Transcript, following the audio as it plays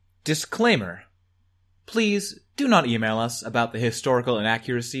Disclaimer. Please do not email us about the historical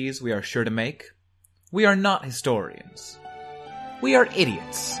inaccuracies we are sure to make. We are not historians. We are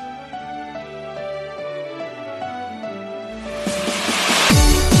idiots.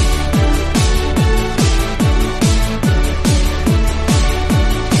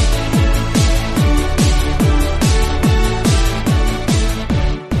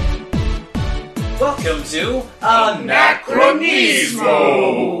 Welcome to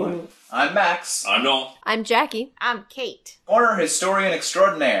Anachronismo! I'm Max. I'm Noel. I'm Jackie. I'm Kate. Corner historian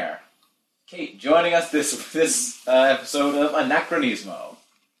extraordinaire. Kate joining us this episode of Anachronismo.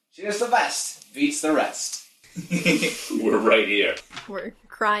 She is the best, beats the rest. We're right here. We're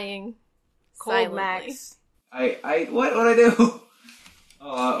crying. Cold silently. Max. What'd I do?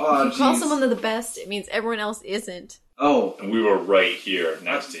 Oh, If you call jeez. someone the best, it means everyone else isn't. Oh, And we were right here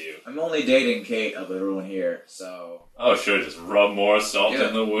next to you. I'm only dating Kate of everyone here, so Oh, sure, just rub more salt Yeah.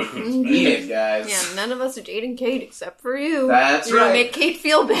 in the wounds, man. eat it, guys. Yeah, none of us are dating Kate except for you. That's You're gonna right. make Kate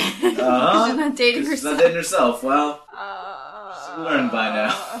feel bad. Uh-huh. She's not dating She's herself. not dating herself. Well, she's learned by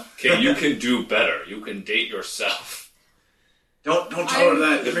now. Okay, you can do better. You can date yourself. Don't tell her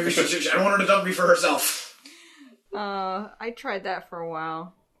that. Maybe I don't want her to dump me for herself. I tried that for a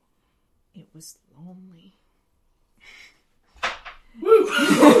while. It was lonely. Woo!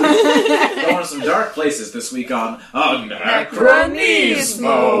 Going to some dark places this week on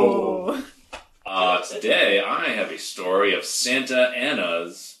Anachronismo. Today I have a story of Santa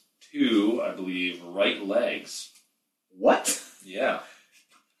Anna's two, I believe, right legs. What? Yeah.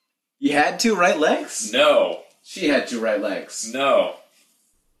 You had two right legs? No. She had two right legs. No.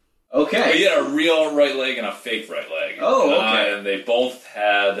 But Okay. he had a real right leg and a fake right leg. Oh, okay. And they both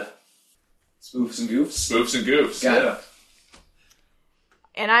had Spoofs and goofs? spoofs and goofs. Got yeah. it.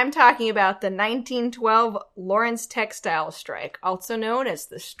 And I'm talking about the 1912 Lawrence Textile Strike, also known as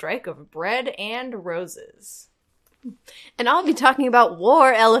the Strike of Bread and Roses. And I'll be talking about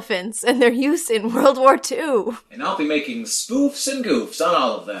war elephants and their use in World War II. And I'll be making spoofs and goofs on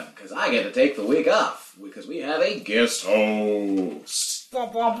all of them, because I get to take the week off, because we have a guest host.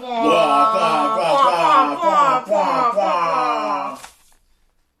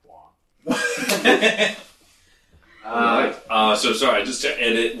 So sorry, just to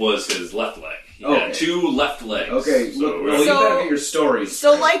edit was his left leg. He Okay. had two left legs. Okay, so look, we're well, you So- better get your stories.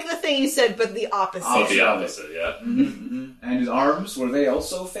 So, like the thing you said, but the opposite. of the Love it. opposite, yeah. And his arms, were they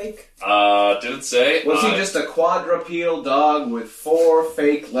also fake? Didn't say. Was he just a quadrupedal dog with four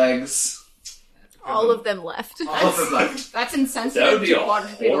fake legs? All of them left. All of them left. That's That would insensitive be to a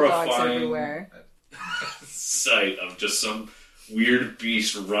quadrupedal dogs horrifying- everywhere. sight of just some weird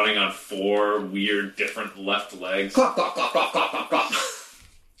beast running on four weird different left legs? Clop, clop, clop, clop, clop, clop, clop.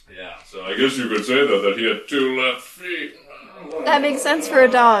 Yeah, so I guess you could say that he had two left feet. That makes sense for a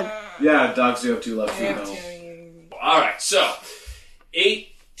dog. Yeah, dogs do have two left feet, though. Alright, so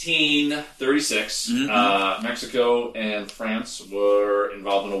 1836, Mexico and France were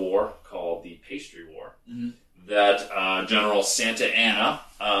involved in a war called the Pastry War. That General Santa Anna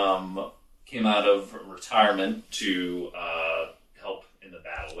came out of retirement to help in the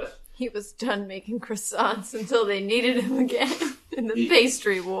battle with. He was done making croissants until they needed him again in the He-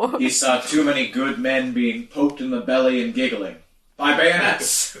 pastry war. He saw too many good men being poked in the belly and giggling. By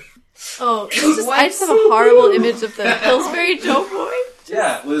bayonets! Oh, I just have a horrible image of the Pillsbury Doughboy.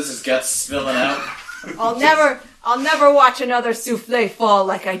 Yeah, with his guts spilling out. I'll never watch another souffle fall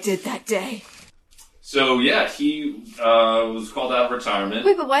like I did that day. So yeah, he was called out of retirement.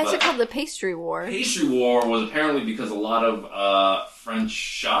 Wait, but why is it called the Pastry War? Pastry War was apparently because a lot of French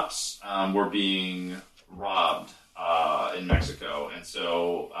shops were being robbed in Mexico, and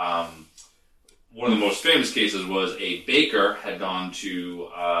so one of the most famous cases was a baker had gone to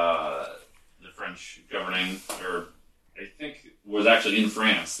the French governing, or I think was actually in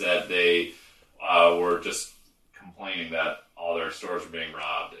France, that they were just complaining that all their stores were being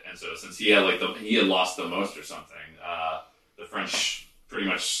robbed, and so since he had he had lost the most or something, the French pretty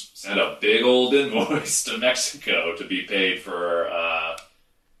much sent a big old invoice to Mexico to be paid for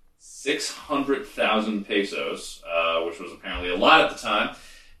 600,000 pesos, which was apparently a lot at the time.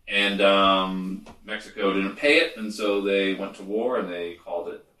 And Mexico didn't pay it, and so they went to war, and they called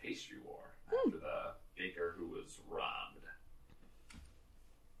it the Pastry War after the baker who was robbed.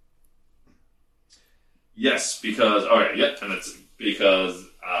 Yes, because and it's because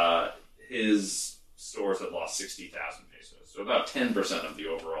his stores had lost 60,000 pesos, so about 10% of the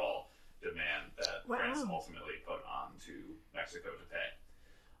overall demand that France ultimately put on to Mexico to pay.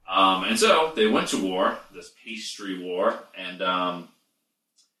 And so they went to war, this Pastry War, and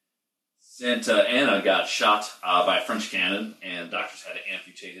Santa Anna got shot by a French cannon, and doctors had to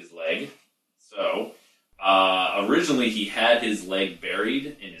amputate his leg. So, originally he had his leg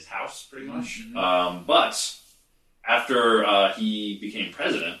buried in his house, pretty much. But after he became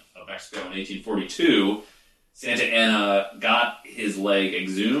president of Mexico in 1842, Santa Anna got his leg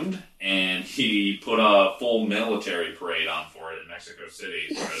exhumed, and he put a full military parade on for it in Mexico City,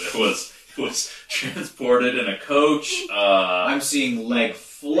 where it was transported in a coach. I'm seeing leg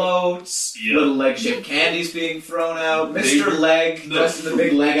floats, Yeah. little leg-shaped candies being thrown out, Mr. Leg dressed in the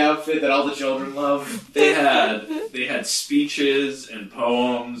big leg outfit that all the children love. They had speeches and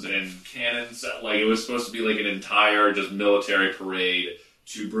poems and cannons. Like, it was supposed to be like an entire just military parade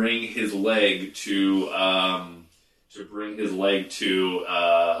to bring his leg to a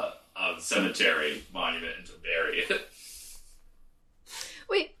cemetery monument and to bury it.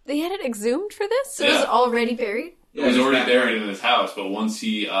 Wait, they had it exhumed for this? So it Yeah. was already buried? It was already buried in his house, but once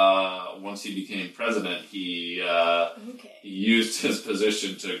he became president, he used his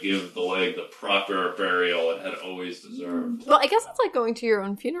position to give the leg the proper burial it had always deserved. Well, I guess it's like going to your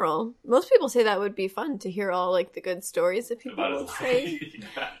own funeral. Most people say that would be fun to hear all like the good stories that people About would his say.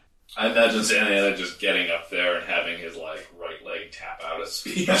 I imagine Santa Anna just getting up there and having his right leg tap out a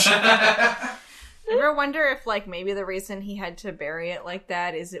speech. Ever wonder if, like, maybe the reason he had to bury it like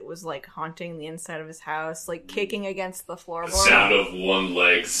that is it was, like, haunting the inside of his house, like, kicking against the The floorboard? sound of one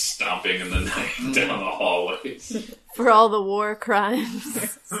leg stomping in the night down the hallways. For all the war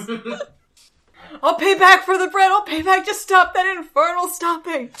crimes. I'll pay back for the bread! I'll pay back! Just stop that infernal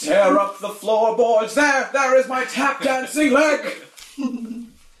stomping! Tear up the floorboards! There is my tap dancing leg!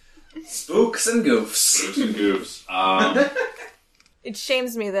 Spooks and goofs. Spooks and goofs. It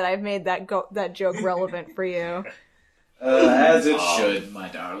shames me that I've made that joke relevant for you. As it should, my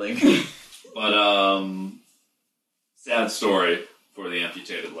darling. But, sad story for the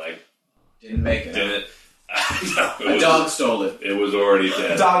amputated leg. Didn't make it. Did it? No, A dog stole it. It was already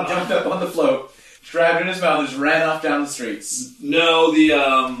dead. The dog jumped up on the float, grabbed it in his mouth, and just ran off down the streets. No, the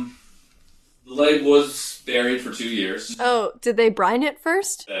leg was buried for 2 years. Oh, did they brine it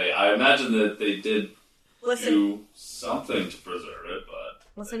first? I imagine that they did Listen, do something to preserve it, but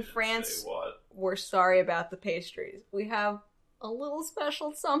listen, they didn't France, say what. we're sorry about the pastries. We have a little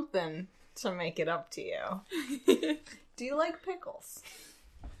special something to make it up to you. Do you like pickles?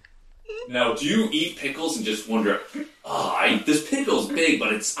 Now, do you eat pickles and just wonder, this pickle's big,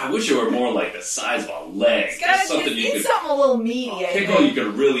 but I wish it were more like the size of a leg. It's something you could, something a little meaty. pickle you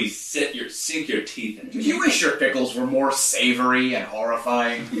could really sink your teeth into. You wish your pickles were more savory and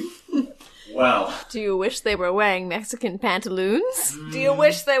horrifying. Well, Do you wish they were wearing Mexican pantaloons? Do you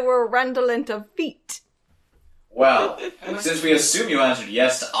wish they were redolent of feet? well, since we assume you answered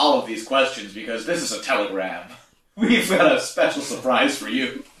yes to all of these questions because this is a telegram, we've got a special surprise for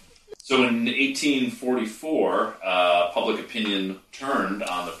you. So in 1844, public opinion turned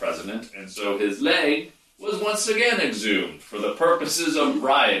on the president, and so his leg was once again exhumed for the purposes of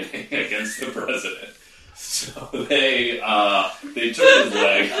rioting against the president. So they took his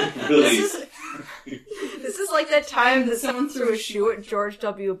leg, really... This is like that time that someone threw a shoe at George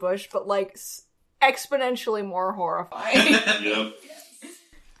W. Bush, but like exponentially more horrifying. Yep.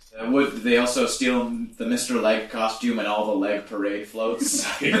 Would they also steal the Mr. Leg costume and all the leg parade floats?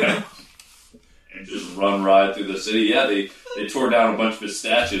 Yeah. And just run riot through the city. Yeah, they tore down a bunch of his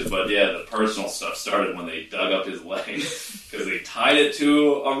statues, but yeah, the personal stuff started when they dug up his leg. Because they tied it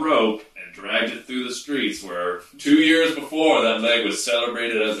to a rope and dragged it through the streets, where 2 years before that leg was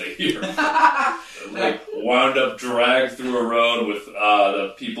celebrated as a hero. The leg wound up dragged through a road with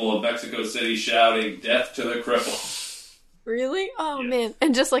the people of Mexico City shouting, "Death to the cripple." Really? Oh, Yes. man.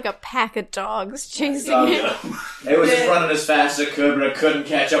 And just like a pack of dogs chasing Dog- it. It was just running as fast as it could, but it couldn't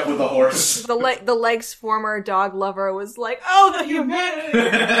catch up with the horse. The leg's former dog lover was like, "Oh, the humanity!"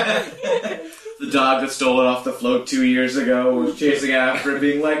 The dog that stole it off the float 2 years ago was chasing after it,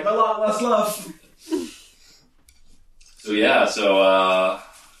 being like, "A lot less love." So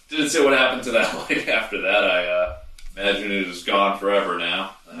didn't say what happened to that leg after that. I imagine it is gone forever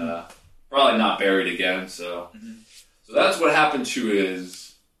now. Probably not buried again, so... So that's what happened to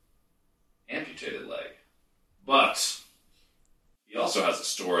his amputated leg. But he also has a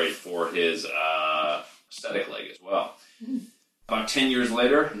story for his prosthetic leg as well. About 10 years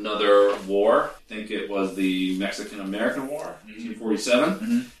later, another war. I think it was the Mexican-American War,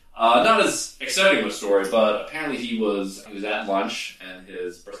 1847. Not as exciting of a story, but apparently he was at lunch and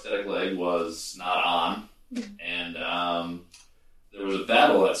his prosthetic leg was not on. And there was a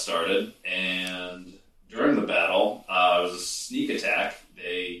battle that started, and during the battle, it was a sneak attack.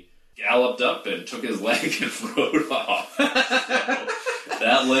 They galloped up and took his leg and rode off.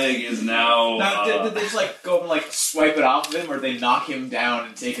 That leg is now... Now, did they just like go and like swipe it off of him, or they knock him down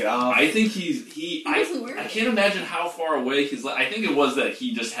and take it off? I think doesn't wear I it. can't imagine how far away his leg... I think it was that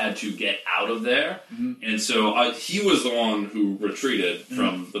he just had to get out of there. Mm-hmm. And so he was the one who retreated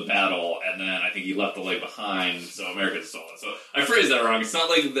from the battle, and then I think he left the leg behind, so America stole it. So I phrased that wrong. It's not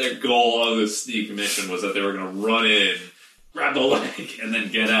like their goal of this sneak mission was that they were going to run in, grab the leg, and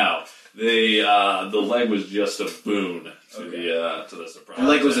then get out. The leg was just a boon to the surprise. The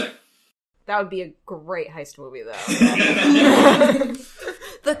leg was a... That would be a great heist movie, though.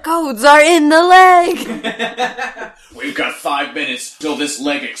 The codes are in the leg! We've got 5 minutes till this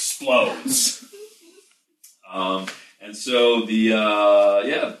leg explodes. And so the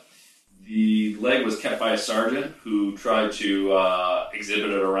leg was kept by a sergeant who tried to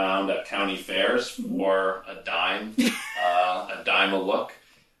exhibit it around at county fairs for a dime a look.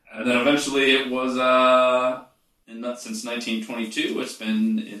 And then eventually it was, since 1922, it's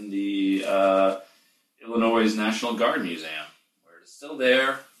been in the Illinois National Guard Museum, where it is still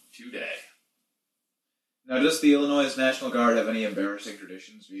there today. Now, does the Illinois National Guard have any embarrassing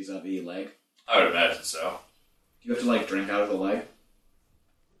traditions vis-a-vis leg? I would imagine so. Do you have to, like, drink out of the leg?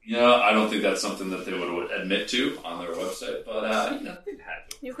 I don't think that's something that they would admit to on their website, but, they've had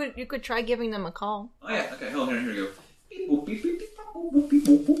to. You could try giving them a call. Oh, yeah. Okay, hold on. Here we go. Beep, boop, beep, beep, beep, boop, boop, beep,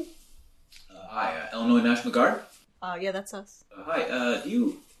 boop, boop. Hi, Illinois National Guard? Yeah, that's us. Hi,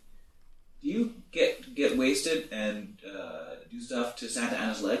 do you get wasted and do stuff to Santa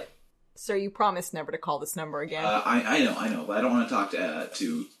Anna's leg? Sir, you promised never to call this number again. I know, but I don't want to talk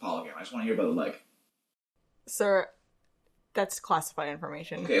to Paul again. I just want to hear about the leg. Sir, that's classified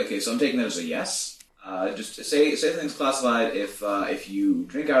information. Okay, so I'm taking that as a yes. Just say things classified if you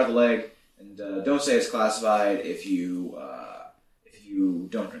drink out of the leg, and don't say it's classified if you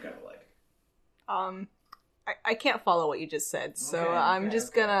don't drink out of the leg. I can't follow what you just said, so Okay, I'm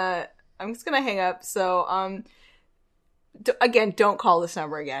just gonna hang up. So again, don't call this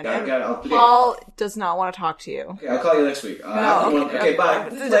number again. Got it. Paul does not want to talk to you. Okay, I'll call you next week. Okay, bye.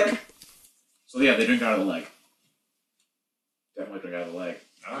 Click. So yeah, they drink out of the leg. Definitely drink out of the leg.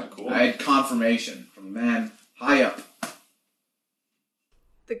 Alright, cool. I had confirmation from a man high up.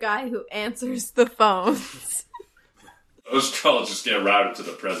 The guy who answers the phones. Those calls just get routed to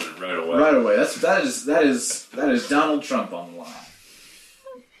the president right away. Right away. That is Donald Trump on the line.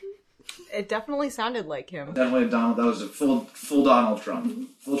 It definitely sounded like him. Definitely Donald. That was a full Donald Trump.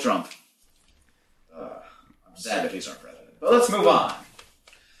 Full Trump. I'm sad that he's our president. But let's move on.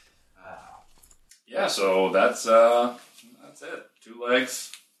 Yeah, so that's it. 2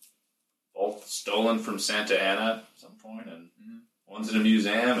 legs, both stolen from Santa Ana at some point, and one's in a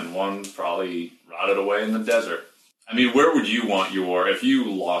museum, and one's probably rotted away in the desert. I mean, where would you want if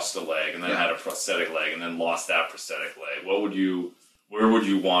you lost a leg and then had a prosthetic leg and then lost that prosthetic leg, where would you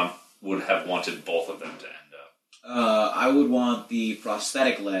have wanted both of them to end up? I would want the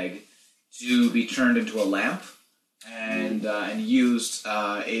prosthetic leg to be turned into a lamp and used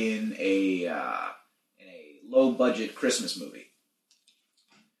in a low-budget Christmas movie.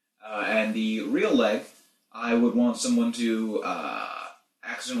 And the real leg, I would want someone to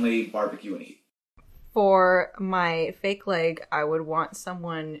accidentally barbecue and eat. For my fake leg, I would want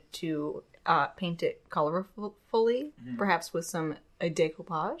someone to paint it colorfully, perhaps with some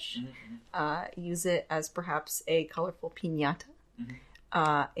decoupage. Use it as perhaps a colorful piñata.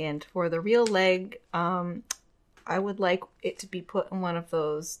 And for the real leg, I would like it to be put in one of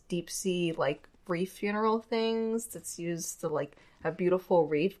those deep sea reef funeral things that's used to a beautiful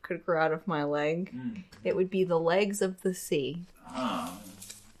reef could grow out of my leg. It would be the legs of the sea. Oh.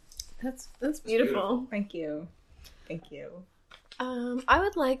 That's beautiful. Thank you. I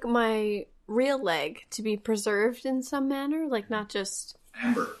would like my real leg to be preserved in some manner, not just...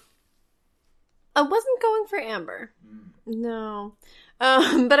 Amber. I wasn't going for amber. No.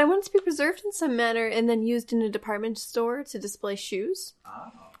 But I want it to be preserved in some manner and then used in a department store to display shoes.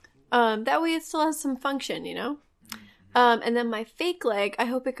 That way it still has some function, And then my fake leg, I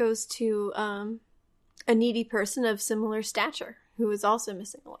hope it goes to a needy person of similar stature who is also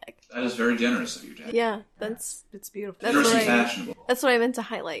missing a leg. That is very generous of you, Jack. Yeah, It's beautiful. That's Generous and what fashionable. That's what I meant to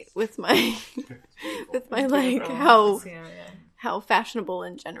highlight with my leg. Beautiful. How fashionable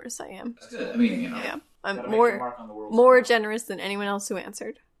and generous I am. That's good. I mean, Yeah, I'm gotta make your mark on the world more somehow. generous than anyone else who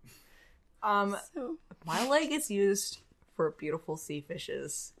answered. So. My leg is used for beautiful sea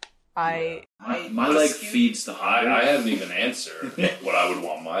fishes. My leg feeds the hungry. I haven't even answered what I would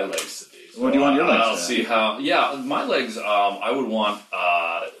want my legs to be. So What do you want your legs I'll to see how... Yeah, my legs, I would want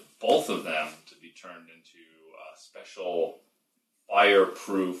both of them to be turned into special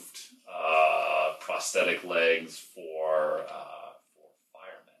fireproofed prosthetic legs for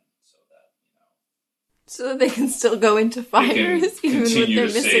So that they can still go into They fires can even with continue their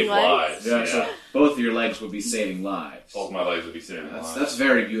to missing save legs. lives. Yeah, so both of your legs would be saving lives. Both my legs would be saving lives. That's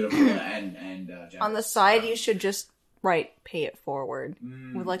very beautiful and generous. On the side, you should just write "pay it forward"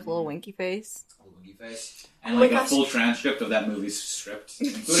 with like a little winky face. Winky face. And like a full transcript of that movie's script,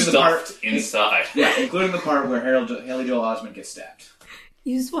 including the part Stuffed inside. Yeah, including the part where Haley Joel Osment gets stabbed.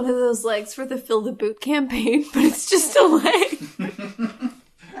 Use one of those legs for the Fill the Boot campaign, but it's just a leg.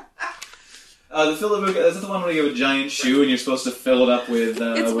 The fill the boot, is that the one where you have a giant shoe and you're supposed to fill it up with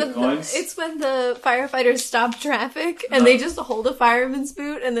coins? It's when the firefighters stop traffic and they just hold a fireman's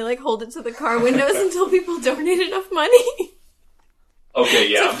boot and they like hold it to the car windows until people donate enough money. Okay,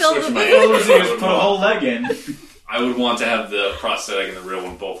 yeah, To I'm fill switching the my boot. All you just put a whole leg in. I would want to have the prosthetic and the real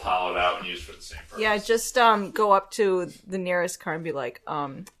one both hollowed out and used for the same purpose. Yeah, just go up to the nearest car and be like,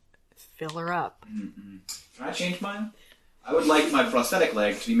 fill her up. Can I change mine? I would like my prosthetic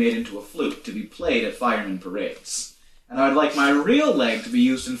leg to be made into a flute to be played at firemen parades. And I would like my real leg to be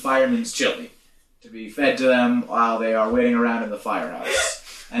used in firemen's chili, to be fed to them while they are waiting around in the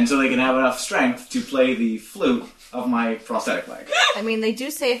firehouse, and so they can have enough strength to play the flute of my prosthetic leg. I mean, they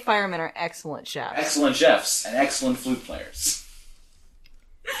do say firemen are excellent chefs. Excellent chefs and excellent flute players.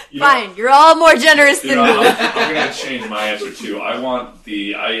 Fine, you're all more generous You than know, me. I'm going to change my answer too. I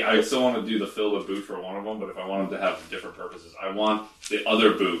still want to do the fill the boot for one of them, but if I want them to have different purposes, I want the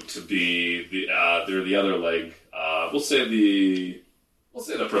other boot to be the other leg. We'll say the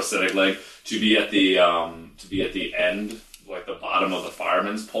prosthetic leg to be at the end, like the bottom of the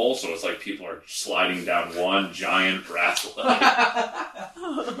fireman's pole, so it's like people are sliding down one giant brass leg.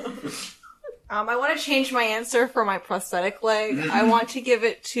 I want to change my answer for my prosthetic leg. I want to give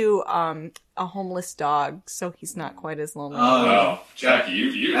it to a homeless dog, so he's not quite as lonely. Oh, Jackie,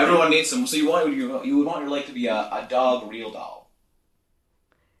 you Everyone needs some. So you would want your leg to be a dog real doll.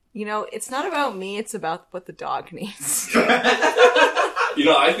 You know, it's not about me, it's about what the dog needs. You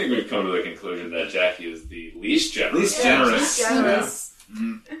know, I think we've come to the conclusion that Jackie is the least generous. Least generous. Generous.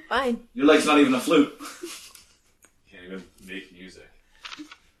 Fine. Your leg's not even a flute. Can't even make music.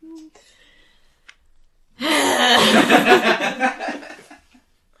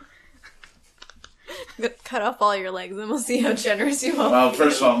 Cut off all your legs and we'll see how generous you are. Well,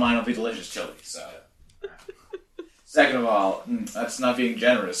 first of all, mine will be delicious chili, so. Second of all, that's not being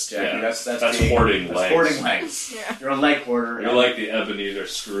generous, Jackie. Yeah, That's that's hoarding that's legs. hoarding legs. Yeah. You're a leg hoarder. You're like the Ebenezer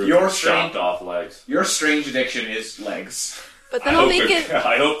Scrooge Your with chopped strange- off legs. Your strange addiction is legs. But then I'll make it.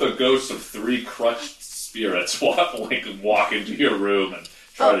 I hope the ghosts of 3 crushed spirits walk into your room and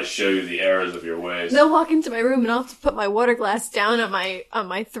try to show you the errors of your ways. They'll walk into my room and I'll have to put my water glass down on my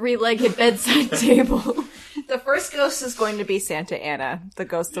 3-legged bedside table. The first ghost is going to be Santa Anna, the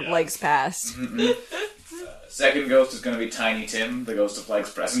ghost of legs past. Second ghost is going to be Tiny Tim, the ghost of legs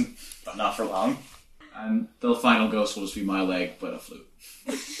present, but not for long. And the final ghost will just be my leg, but a flute.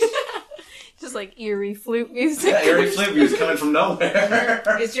 Just like eerie flute music. Yeah, eerie flute music coming from nowhere.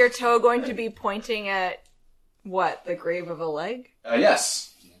 Is your toe going to be pointing at, what, the grave of a leg?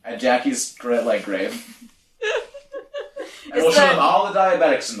 Yes. At Jackie's leg grave. And Is we'll show that- them all the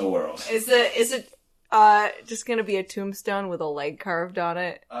diabetics in the world. Is it just going to be a tombstone with a leg carved on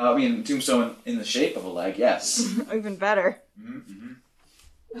it? Tombstone in the shape of a leg, yes. Even better.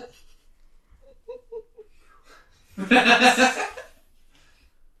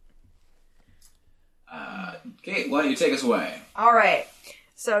 Kate, why don't you take us away? All right.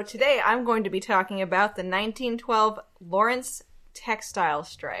 So today I'm going to be talking about the 1912 Lawrence Textile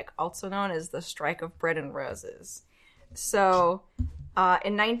Strike, also known as the Strike of Bread and Roses. So,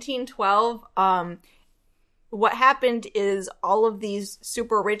 in 1912, what happened is all of these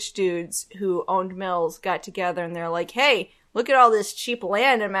super rich dudes who owned mills got together and they're like, hey, look at all this cheap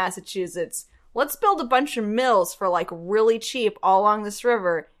land in Massachusetts. Let's build a bunch of mills for like really cheap all along this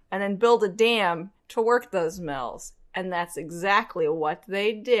river and then build a dam to work those mills. And that's exactly what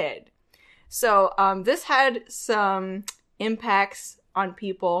they did. So, this had some impacts on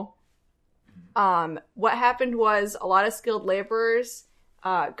people. What happened was a lot of skilled laborers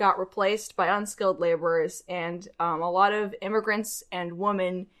got replaced by unskilled laborers, and a lot of immigrants and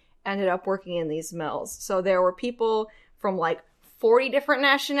women ended up working in these mills. So there were people from like 40 different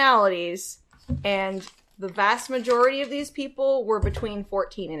nationalities, and the vast majority of these people were between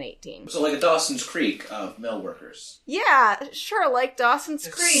 14 and 18. So like a Dawson's Creek of mill workers. Yeah, sure, like Dawson's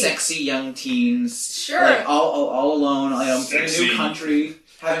Creek. Sexy young teens. Sure. Like all alone, in a Sexy. new country,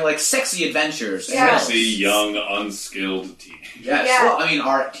 having like sexy adventures. in Yeah. mills. Sexy, young, unskilled teenagers. Yes. Yeah. Well,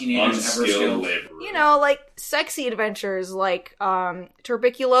 are teenagers ever Unskilled skilled? laborers. You know, like sexy adventures like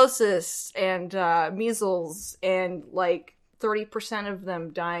tuberculosis and measles, and like 30% of them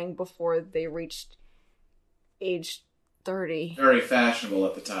dying before they reached age 30. Very fashionable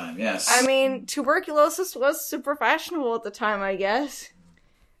at the time, yes. I mean, tuberculosis was super fashionable at the time, I guess.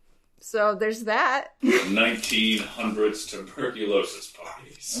 So there's that. 1900s tuberculosis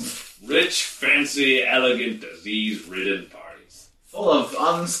parties. Rich, fancy, elegant, disease-ridden parties. Full of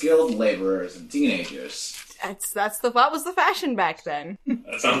unskilled laborers and teenagers. That was the fashion back then.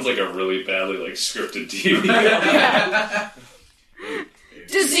 That sounds like a really badly scripted TV.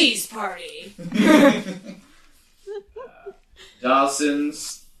 Disease party.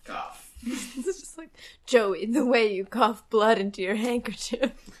 Dawson's cough. It's just like, Joey, the way you cough blood into your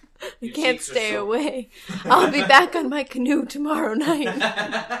handkerchief. I can't stay away. I'll be back on my canoe tomorrow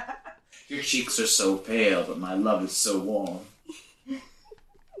night. Your cheeks are so pale, but my love is so warm.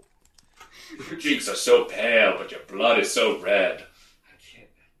 Your cheeks are so pale, but your blood is so red. I can't.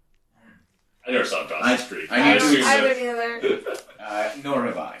 I never saw Dawson's Creek. I assume I that- didn't either. Nor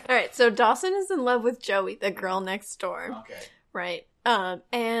have I. Alright, so Dawson is in love with Joey, the girl next door. Okay. Right.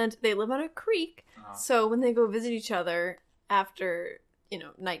 And they live on a creek. So when they go visit each other after,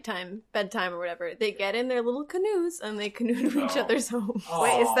 nighttime, bedtime or whatever, they get in their little canoes and they canoe to each other's homes.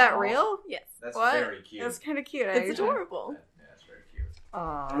 Wait, is that real? Yes. That's What? very cute. That's kind of cute. It's adorable. Yeah, that's very cute.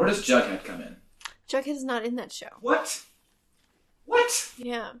 Aww. Where does Jughead come in? Jughead is not in that show. What? What?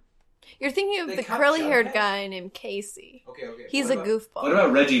 Yeah. You're thinking of They the cut curly-haired Jughead? guy named Casey. Okay. He's a goofball. What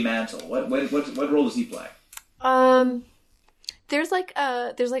about Reggie Mantle? What role does he play? There's like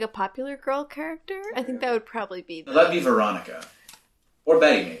a popular girl character. I think that would probably be No, that'd be Veronica. Or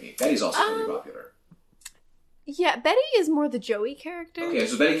Betty, maybe. Betty's also pretty popular. Yeah, Betty is more the Joey character. Okay,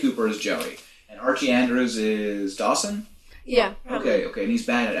 so Betty Cooper is Joey. And Archie Andrews is Dawson? Yeah. Probably. Okay, and he's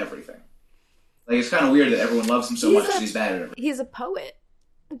bad at everything. Like, it's kind of weird that everyone loves him so He's much a- because he's bad at everything. He's a poet,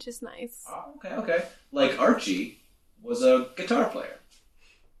 which is nice. Oh, okay. Like, Archie was a guitar player.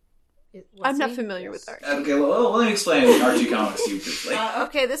 I'm not familiar with art. Okay, well, let me explain the Archie comics to you briefly.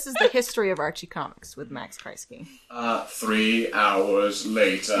 Okay, this is the history of Archie Comics with Max Kreisky. 3 hours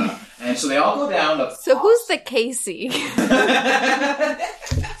later. And so they all go down the... So who's the Casey?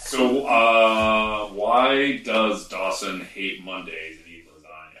 So, why does Dawson hate Mondays and eat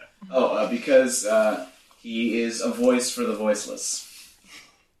lasagna? Because he is a voice for the voiceless.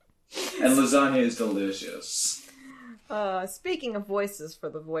 And lasagna is delicious. Speaking of voices for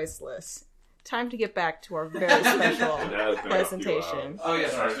the voiceless, time to get back to our very special It has been a presentation. Oh, yeah,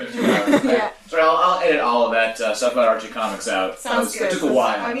 sorry. It's been 2 hours. Yeah. Sorry, I'll edit all of that stuff about Archie Comics out. Sounds good. It took a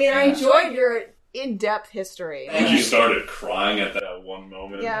while. I mean, I enjoyed your in-depth history. Thank You started crying at that one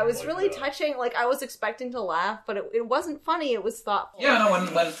moment. Yeah, it was Like, really touching. Like, I was expecting to laugh, but it wasn't funny. It was thoughtful. Yeah,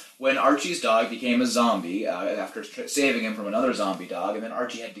 no, when Archie's dog became a zombie after saving him from another zombie dog, and then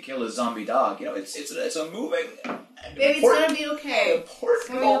Archie had to kill his zombie dog. It's a moving. Baby, it's gonna be okay. Important It's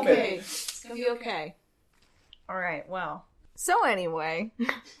gonna be moment. okay. It's gonna be okay. All right. Well. So anyway,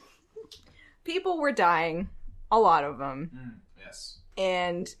 people were dying, a lot of them, Yes.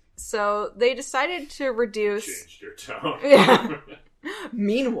 and so they decided to reduce. Changed your tone. Yeah.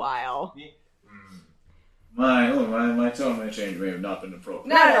 Meanwhile, My tone may change. May have not been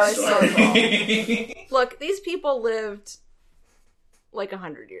appropriate. No, it's Sorry. look, these people lived like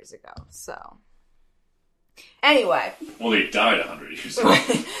 100 years ago. So anyway, Well, they died 100 years ago.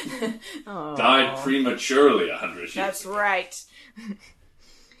 oh, Died prematurely 100 years that's ago. right.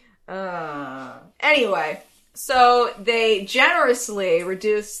 Anyway, so they generously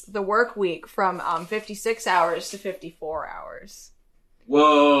reduced the work week from 56 hours to 54 hours.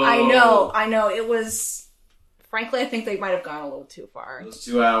 Whoa! I know. It was. Frankly, I think they might have gone a little too far. Those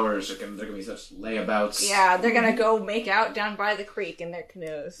 2 hours they're gonna be such layabouts. Yeah, they're gonna go make out down by the creek in their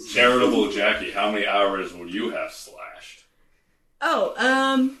canoes. Charitable Jackie, how many hours would you have slashed?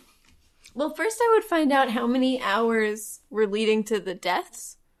 Well, first I would find out how many hours were leading to the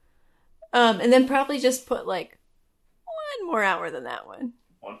deaths. And then probably just put like 1 more hour than that one.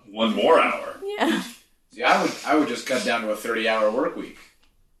 One more hour. Yeah. See, I would just cut down to a 30-hour work week.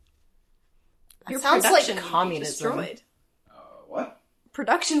 Your sounds like production would be communism. destroyed. What?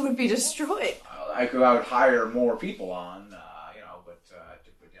 Production would be destroyed. I would hire more people on, but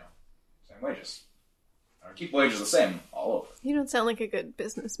same wages. I would keep wages the same all over. You don't sound like a good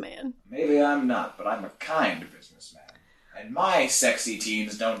businessman. Maybe I'm not, but I'm a kind businessman. And my sexy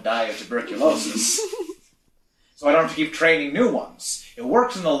teens don't die of tuberculosis. So I don't have to keep training new ones. It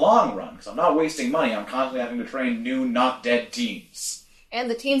works in the long run, because I'm not wasting money. I'm constantly having to train new, not dead teens. And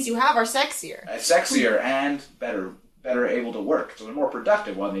the teens you have are sexier. Sexier and better able to work. So they're more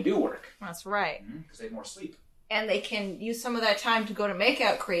productive when they do work. That's right. Because they have more sleep. and they can use some of that time to go to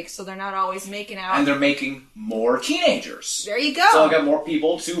Makeout Creek, so they're not always making out. And they're making more teenagers. There you go. So I got more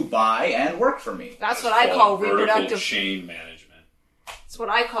people to buy and work for me. That's what I call vertical reproductive. chain management. That's what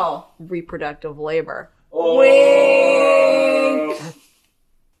I call reproductive labor. Oh. Wink.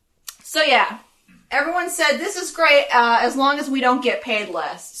 So yeah, everyone said this is great as long as we don't get paid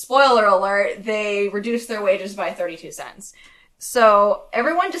less. Spoiler alert: they reduced their wages by 32 cents. So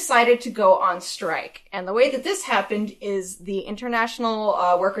everyone decided to go on strike. And the way that this happened is the International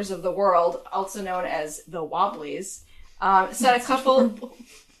Workers of the World, also known as the Wobblies, set a couple...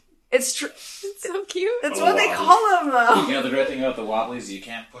 It's true. It's so cute. That's what they call them, though. You know, the great thing about the Wobblies, you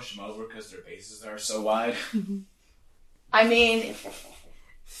can't push them over because their bases are so wide. I mean...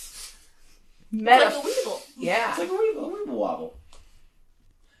 It's Meta- like a weevil. Yeah. It's like a weeble wobble.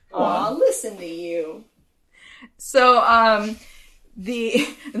 Go Aw, on. listen to you. So, the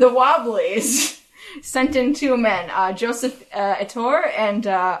Wobblies sent in two men, Joseph Ettore and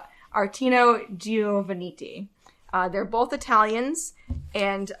Artino Giovannitti. They're both Italians,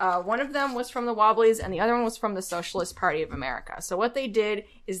 and one of them was from the Wobblies, and the other one was from the Socialist Party of America. So what they did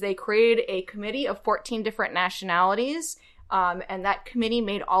is they created a committee of 14 different nationalities, and that committee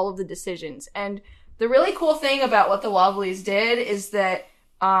made all of the decisions. And the really cool thing about what the Wobblies did is that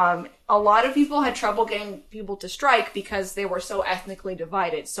a lot of people had trouble getting people to strike because they were so ethnically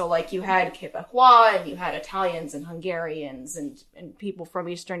divided. So, like, you had Quebecois, and you had Italians and Hungarians and people from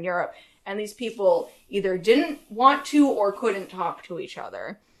Eastern Europe. And these people either didn't want to or couldn't talk to each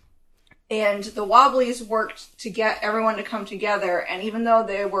other. And the Wobblies worked to get everyone to come together. And even though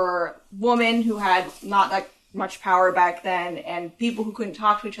they were women who had not that much power back then and people who couldn't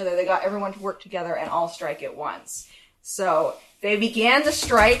talk to each other, they got everyone to work together and all strike at once. So they began the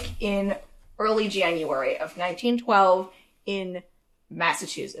strike in early January of 1912 in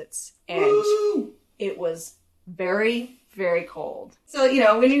Massachusetts. And it was very, very cold. So, you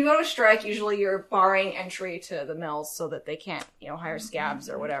know, when you go to strike, usually you're barring entry to the mills so that they can't, you know, hire scabs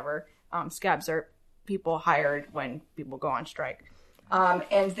or whatever. Scabs are people hired when people go on strike.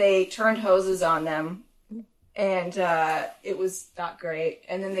 And they turned hoses on them. And it was not great.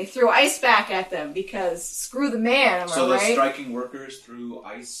 And then they threw ice back at them because screw the man, am I So the right? striking workers threw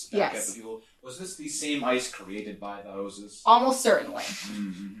ice back Yes. at the people. Was this the same ice created by the hoses? Almost certainly.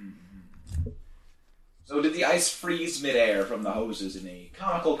 So did the ice freeze midair from the hoses in a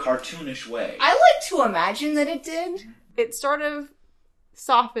comical, cartoonish way? I like to imagine that it did. It sort of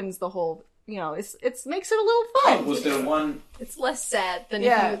softens the whole, you know, it makes it a little fun. Was there one? It's less sad than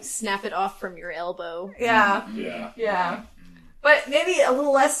Yeah. if you snap it off from your elbow. Yeah, Yeah. yeah. But maybe a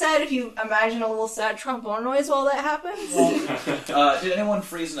little less sad if you imagine a little sad trombone noise while that happens. Did anyone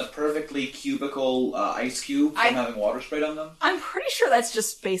freeze in a perfectly cubical ice cube from having water sprayed on them? I'm pretty sure that's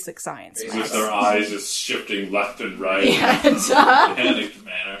just basic science. Basic With their eyes just shifting left and right Yeah, in a panicked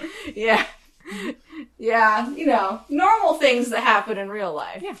manner. yeah. Yeah, you know, normal things that happen in real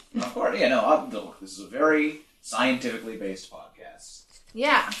life. Yeah. Of course, yeah, no, look, this is a very scientifically based podcast.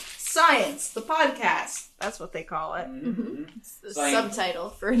 Yeah. Science, the podcast. That's what they call it. It's the Sci- subtitle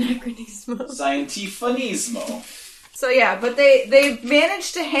for Anachronismo. Scientifanismo. So yeah, but they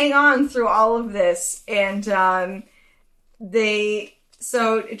managed to hang on through all of this, and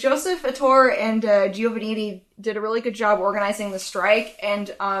so Joseph Ettore and Giovannitti did a really good job organizing the strike, and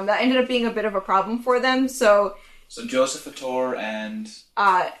that ended up being a bit of a problem for them. So Joseph Ettore and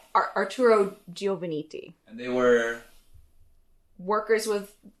Arturo Giovannitti, they were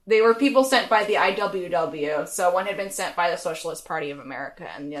they were people sent by the IWW. So one had been sent by the Socialist Party of America,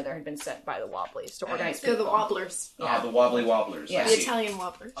 and the other had been sent by the Wobblies to organize They're people. the Wobblers. the Wobbly Wobblers. Yeah. I The see. Italian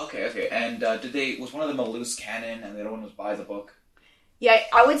Wobblers. Okay. And was one of them a loose cannon, and the other one was by the book? Yeah,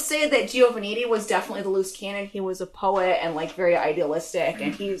 I would say that Giovannitti was definitely the loose cannon. He was a poet and, like, very idealistic,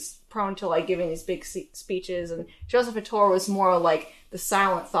 and he's prone to, like, giving these big speeches, and Joseph Ettore was more, like, the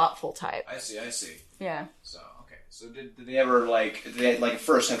silent, thoughtful type. I see. Yeah. So did they ever, did they, at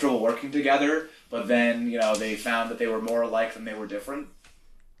first have trouble working together, but then, you know, they found that they were more alike than they were different?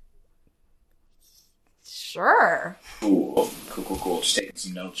 Sure. Cool. Just taking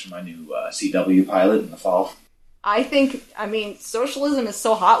some notes from my new CW pilot in the fall. I mean, socialism is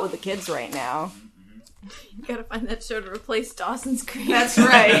so hot with the kids right now. You gotta find that show to replace Dawson's Creek. That's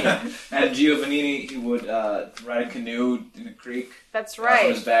right. And Giovannitti, he would ride a canoe in a creek. That's From right.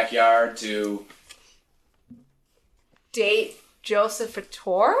 his backyard to... Date Joseph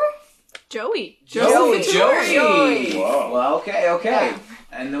Ettore? Joey. Joey! Joey. Wow. Well, okay. Yeah.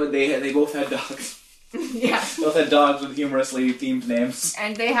 And they both had dogs. Yeah. Both had dogs with humorously themed names.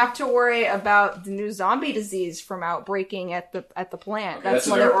 And they have to worry about the new zombie disease from outbreaking at the plant. Okay, that's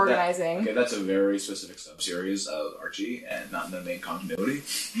what they're organizing. Okay, that's a very specific sub-series of Archie, and not in the main continuity.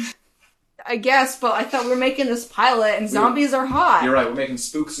 I guess, but I thought we were making this pilot, and zombies are hot. You're right, we're making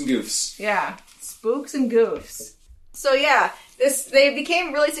spooks and goofs. Yeah, spooks and goofs. So yeah, they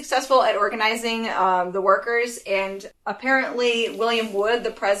became really successful at organizing the workers, and apparently William Wood,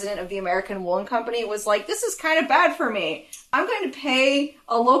 the president of the American Woolen Company, was like, this is kind of bad for me. I'm going to pay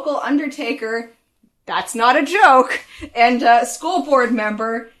a local undertaker, that's not a joke, and a school board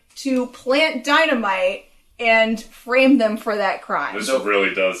member to plant dynamite and frame them for that crime. This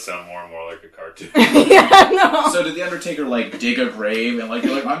really does sound more and more like a cartoon. Yeah, no. So did the Undertaker, dig a grave, and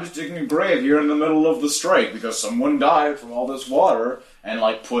you're like, I'm just digging a grave here in the middle of the strike because someone died from all this water, and,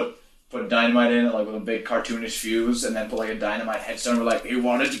 put dynamite in it, with a big cartoonish fuse, and then put, a dynamite headstone, and we're like, he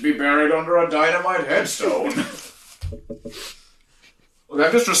wanted to be buried under a dynamite headstone. Look,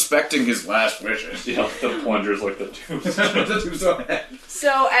 I'm just respecting his last wishes. Yeah, the plunger's like the tombstone. The tombstone head.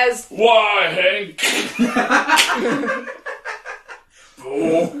 So as... Why, Hank?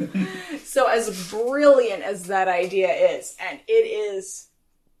 Oh. So as brilliant as that idea is, and it is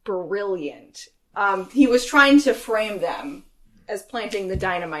brilliant, he was trying to frame them as planting the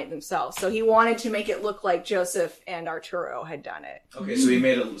dynamite themselves. So he wanted to make it look like Joseph and Arturo had done it. Okay, so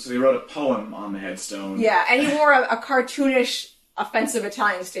he wrote a poem on the headstone. Yeah, and he wore a cartoonish, offensive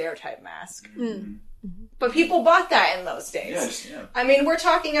Italian stereotype mask. Mm. But people bought that in those days. Yeah. I mean, we're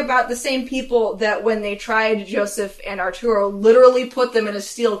talking about the same people that when they tried Joseph and Arturo, literally put them in a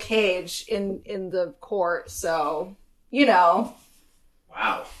steel cage in the court. So, Wow.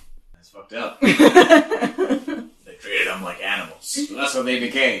 That's fucked up. They treated them like animals. So that's what they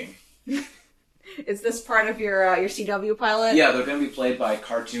became. Is this part of your CW pilot? Yeah, they're going to be played by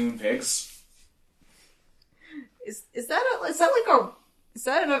cartoon pigs. Is that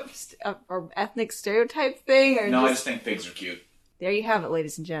an ethnic stereotype thing? Or No, I just think pigs are cute. There you have it,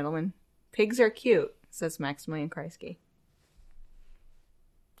 ladies and gentlemen. Pigs are cute, says Maximilian Kreisky.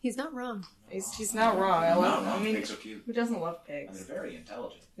 He's not wrong. He's not wrong. I love them. I mean, pigs are cute. who doesn't love And pigs? they're very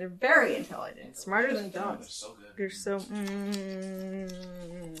intelligent. They're very intelligent. Smarter than They're dogs. so good. They're so...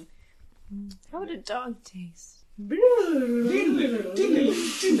 How would a dog taste? That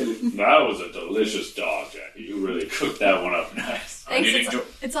was a delicious dog, Jackie. You really cooked that one up nice. Thanks.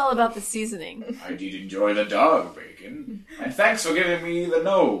 It's all about the seasoning. I did enjoy the dog bacon. And thanks for giving me the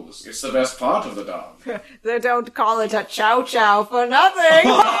nose. It's the best part of the dog. They don't call it a chow chow for nothing.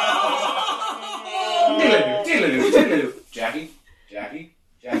 Jackie,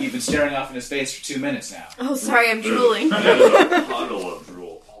 you've been staring off into space for 2 minutes now. Oh, sorry, I'm drooling. There's a puddle of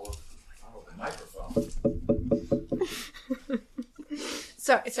drool all over The microphone.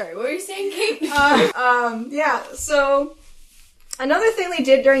 Sorry, what were you saying, Kate? Yeah, so another thing they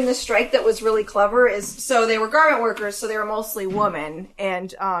did during the strike that was really clever is, so they were garment workers, so they were mostly women,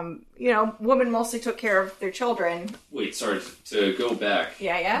 and, women mostly took care of their children. Wait, sorry, to go back.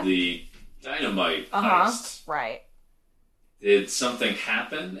 Yeah? The dynamite heist. Right. Did something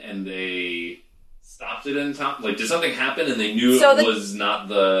happen and they stopped it in time? Did something happen and they knew So it was not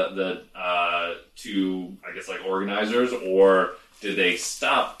the two, I guess, organizers, or did they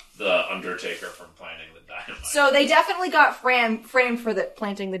stop the Undertaker from planting the dynamite? So they definitely got framed for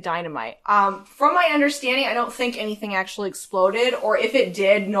planting the dynamite. From my understanding, I don't think anything actually exploded, or if it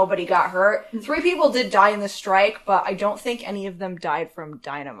did, nobody got hurt. 3 people did die in the strike, but I don't think any of them died from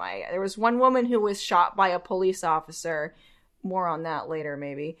dynamite. There was one woman who was shot by a police officer. More on that later,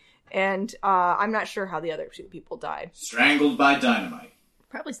 maybe. And I'm not sure how the other 2 people died. Strangled by dynamite.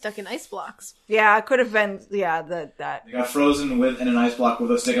 Probably stuck in ice blocks. Yeah, it could have been, that. They got frozen in an ice block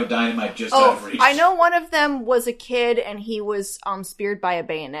with a stick of dynamite just out of reach. I know one of them was a kid, and he was speared by a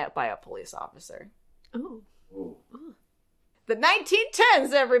bayonet by a police officer. Ooh. Ooh. The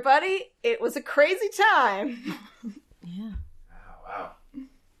 1910s, everybody! It was a crazy time. Yeah. Wow.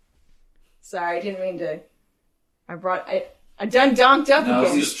 Sorry, I didn't mean to... I done donked up No, I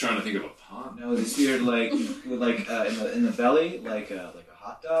was again. just trying to think of a pun. Now, was he speared in the belly like a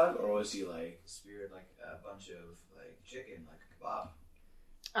hot dog, or was he speared like a bunch of chicken like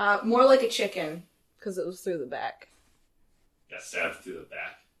a kebab? More like a chicken, because it was through the back. Got stabbed through the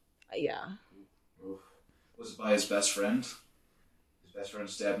back. Yeah. Oof. Was it by his best friend? His best friend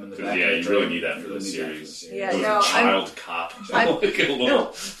stabbed him in the back. Yeah, of the you train. really need that for You the really need that for series. Yeah, It was no, a child cop. I'm- Like a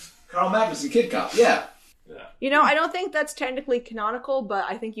little... Carl Magnuson, Kid Cop. Yeah. I don't think that's technically canonical, but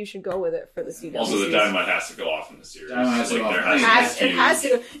I think you should go with it for the CW Also, the series. dynamite has to go off in the series. Dynamite has to go off. there It has to It has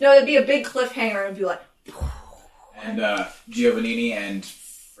to. No, it'd be a big cliffhanger and be like, And Giovannini and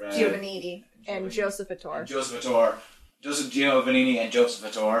Fred. And Joseph Attor. And Joseph Attor. Joseph Giovannini and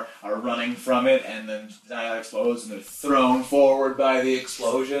Joseph Attor are running from it, and then Dial explodes, and they're thrown forward by the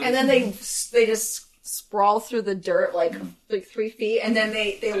explosion. And then they just sprawl through the dirt like 3 feet, and then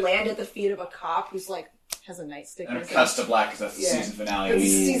they land at the feet of a cop who's like has a nightstick. And it cuts to black because that's the season finale. That's the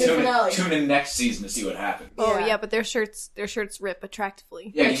season finale. Tune in next season to see what happens. Oh Yeah. yeah, but their shirts rip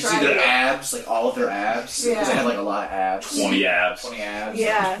attractively. Yeah, you see their abs, like all of their abs. Because they had like a lot of abs. 20 abs. 20 abs.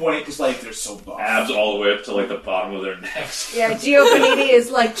 Yeah. 20 because like they're so buff. Abs all the way up to like the bottom of their necks. Yeah, Giovannini is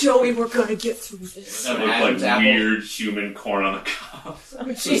like, Joey, we're gonna get through this. They look like Adam's apple. weird human corn on the cob.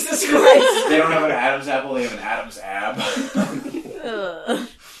 Jesus Christ. They don't have an Adam's apple, they have an Adam's ab. Ugh.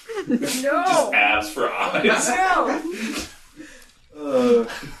 No. Abs for eyes. No.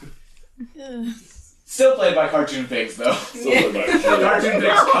 Still played by cartoon pigs, though. Cartoon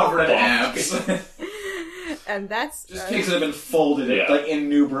pigs covered in abs. And that's Just pigs that have been folded Yeah. like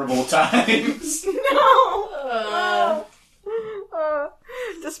innumerable times. No.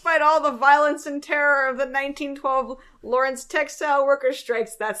 Despite all the violence and terror of the 1912 Lawrence textile workers'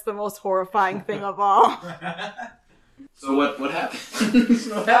 strikes, that's the most horrifying thing of all. So what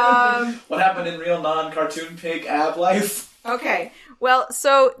happened? What happened in real non-cartoon pig ab life? Okay. Well,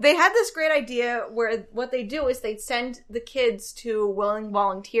 so they had this great idea where what they do is they'd send the kids to willing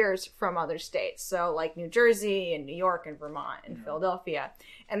volunteers from other states. So like New Jersey and New York and Vermont and Philadelphia.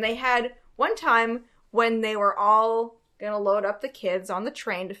 And they had one time when they were all going to load up the kids on the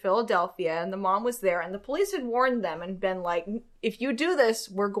train to Philadelphia, and the mom was there, and the police had warned them and been like, if you do this,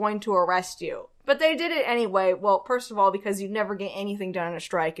 we're going to arrest you. But they did it anyway. Well, first of all, because you'd never get anything done in a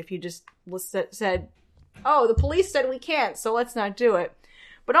strike if you just said, oh, the police said we can't, so let's not do it.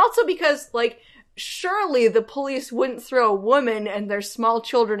 But also because, like, surely the police wouldn't throw women and their small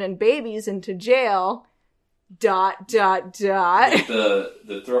children and babies into jail. ... The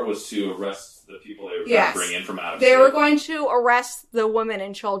threat was to arrest the people they were trying to bring in from out of They state. were going to arrest the women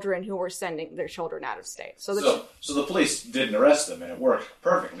and children who were sending their children out of state. So the police didn't arrest them, and it worked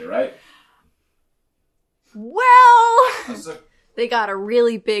perfectly, right? well, They got a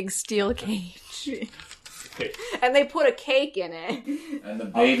really big steel cage. and they put a cake in it. And the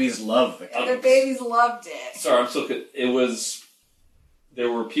babies love the The cake. babies loved it. Sorry, I'm still... There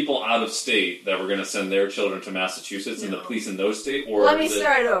were people out of state that were going to send their children to Massachusetts and the police in those states, or Let me the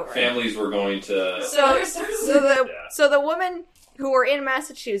start over. families were going to... So the women who were in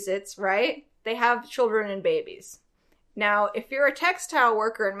Massachusetts, right? They have children and babies. Now, if you're a textile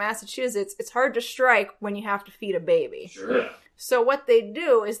worker in Massachusetts, it's hard to strike when you have to feed a baby. Sure. Yeah. So what they'd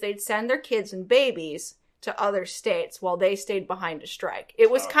do is they'd send their kids and babies to other states while they stayed behind to strike.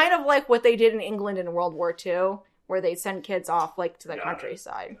 It was kind of like what they did in England in World War II, where they'd send kids off, like, to the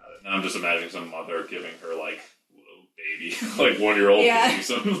countryside. Now I'm just imagining some mother giving her, like, little baby, like, 1-year-old Yeah. baby,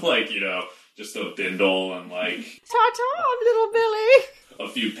 some, like, just a bindle and, like, Ta-ta, little Billy! a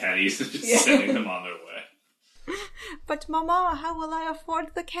few pennies, just sending them on their way. But, Mama, how will I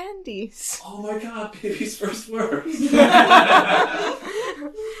afford the candies? Oh my god, baby's first words.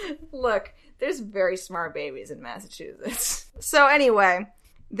 Look, there's very smart babies in Massachusetts. So anyway,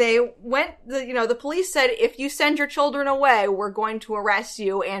 they went, the police said, if you send your children away, we're going to arrest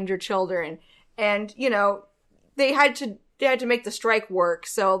you and your children. And, they had to make the strike work,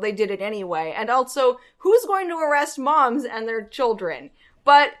 so they did it anyway. And also, who's going to arrest moms and their children?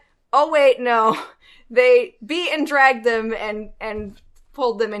 But, oh wait, no. They beat and dragged them and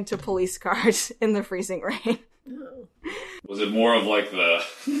pulled them into police cars in the freezing rain. Was it more of, like, the...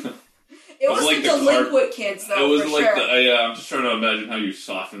 It was like the the delinquent kids, though, It was for like sure. I'm just trying to imagine how you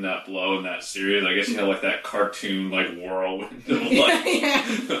soften that blow in that series. I guess you had like that cartoon like whirlwind of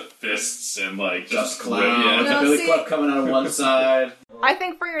like fists and like Just rip- clown. yeah. Billy Club coming out of one side. I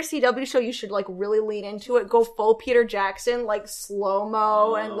think for your CW show, you should, like, really lean into it. Go full Peter Jackson, like,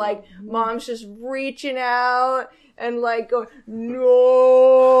 slow-mo, and, like, mom's just reaching out, and, like, going, The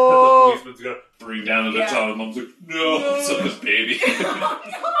no! policeman's gonna bring down the baton, and mom's like, no, it's up his baby.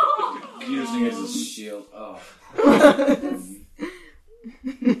 Using it as a shield. Oh.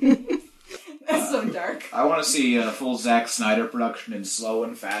 That's so dark. I want to see a full Zack Snyder production in slow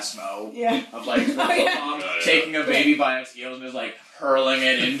and fast mo. Yeah. Of like the yeah. mom taking a baby by its heels and just like hurling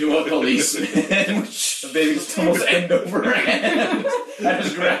it into a policeman. The baby just tumbles end over end and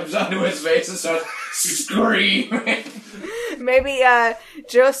just grabs onto his face and starts screaming. Maybe,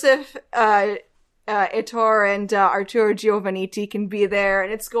 Joseph, Ettore and Arturo Giovannitti can be there,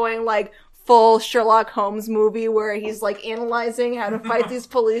 and it's going, like, full Sherlock Holmes movie where he's, like, analyzing how to fight these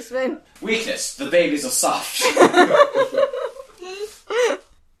policemen. Weakness. The baby's a soft.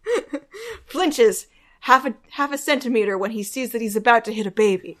 Flinches half a centimeter when he sees that he's about to hit a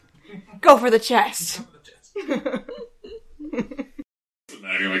baby. Go for the chest. Imagine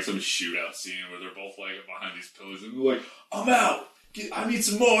like some shootout scene where they're both like behind these pillars and they're like, "I'm out. I need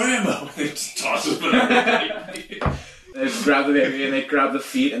some more ammo." They just toss them in everybody. They just grab the baby and they grab the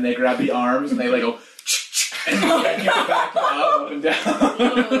feet and they grab the arms and they like go and keep it back up and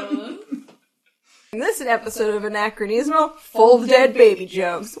down. This is an episode of Anachronismo, full of dead baby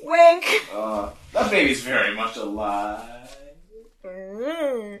jokes. Wink! That baby's very much alive.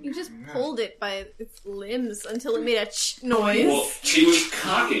 You just pulled it by its limbs until it made a noise. Well, she was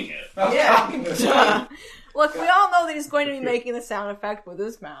cocking it. Yeah. Look, we all know that he's going to be making the sound effect with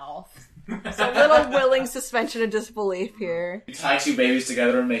his mouth. It's a little willing suspension of disbelief here. You tie two babies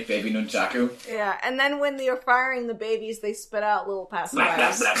together and make baby nunchaku. Yeah, and then when they're firing the babies, they spit out little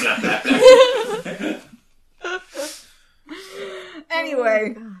pacifiers.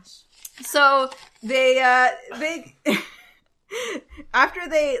 Anyway, so they after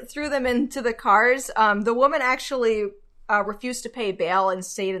they threw them into the cars, the woman actually refused to pay bail and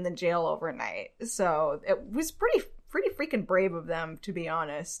stayed in the jail overnight. So it was pretty freaking brave of them, to be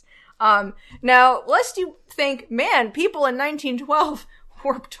honest. Now, lest you think, man, people in 1912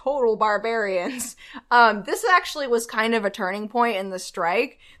 were total barbarians. This actually was kind of a turning point in the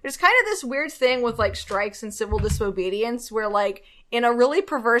strike. There's kind of this weird thing with like strikes and civil disobedience where like in a really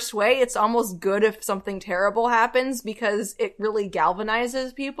perverse way, it's almost good if something terrible happens because it really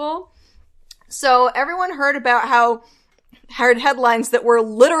galvanizes people. So everyone heard about how headlines that were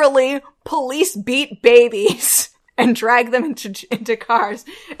literally police beat babies and drag them into cars.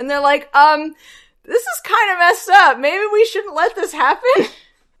 And they're like, this is kind of messed up. Maybe we shouldn't let this happen.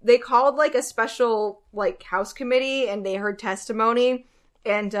 They called like a special like House committee and they heard testimony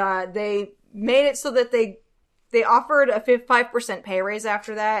and they made it so that they offered a 5% pay raise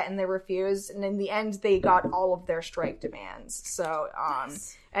after that and they refused. And in the end, they got all of their strike demands. So,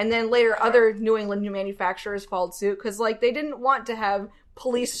 and then later other New England manufacturers followed suit because like they didn't want to have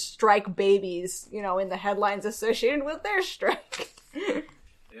police strike babies, you know, in the headlines associated with their strike. They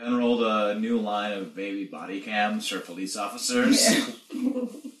unrolled a new line of baby body cams for police officers. Yeah.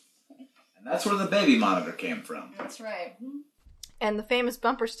 And that's where the baby monitor came from. That's right. And the famous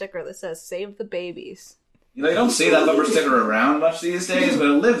bumper sticker that says, "Save the babies." You know, you don't see that bumper sticker around much these days, but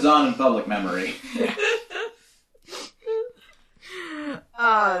it lives on in public memory.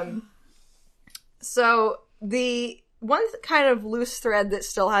 So the one kind of loose thread that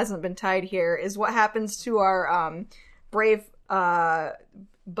still hasn't been tied here is what happens to our brave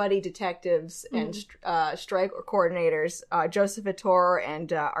buddy detectives and strike coordinators, Joseph Ettore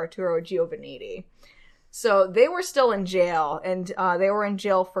and Arturo Giovannitti. So they were still in jail, and they were in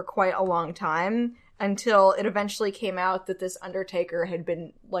jail for quite a long time until it eventually came out that this undertaker had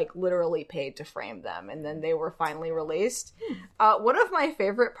been, like, literally paid to frame them, and then they were finally released. One of my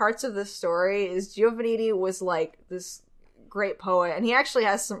favorite parts of this story is Giovannitti was, like, this great poet, and he actually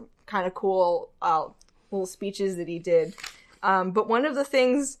has some kind of cool little speeches that he did. But one of the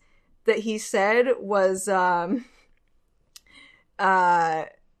things that he said was,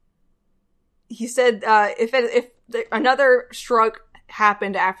 he said, if another stroke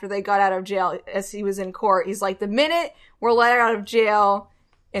happened after they got out of jail as he was in court, he's like, the minute we're let out of jail,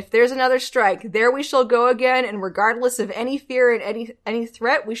 if there's another strike, there we shall go again, and regardless of any fear and any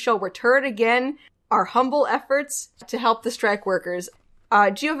threat, we shall return again our humble efforts to help the strike workers.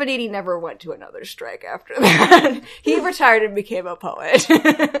 Giovannitti never went to another strike after that. He retired and became a poet.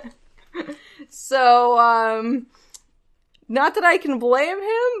 So, not that I can blame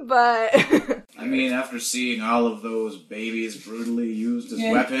him, but... I mean, after seeing all of those babies brutally used as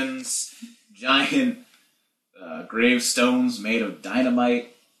weapons, giant gravestones made of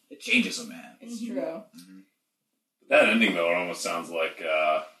dynamite, it changes a man. It's true. Mm-hmm. That ending, though, it almost sounds like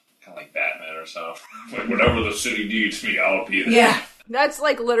kind of like Batman or something. Like, whatever the city needs me, I'll be there. Yeah. That's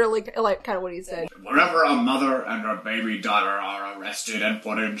like literally like kind of what he said. Wherever a mother and her baby daughter are arrested and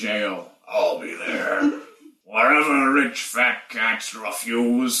put in jail, I'll be there. Wherever rich fat cats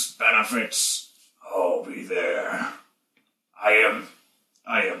refuse benefits, I'll be there. I am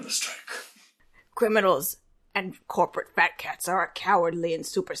the strike. Criminals and corporate fat cats are a cowardly and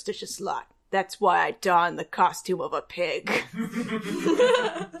superstitious lot. That's why I don the costume of a pig.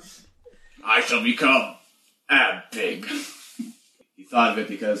 I shall become a pig. He thought of it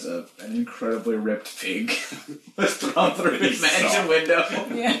because of an incredibly ripped pig was thrown through his mansion window.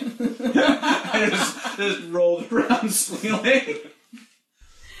 Yeah. And just rolled around squealing.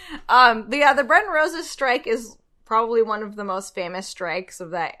 The Brenton Roses strike is probably one of the most famous strikes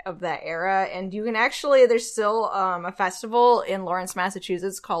of that era. And you can actually, there's still a festival in Lawrence,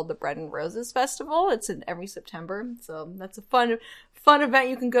 Massachusetts called the Bread and Roses Festival. It's in every September, so that's a fun event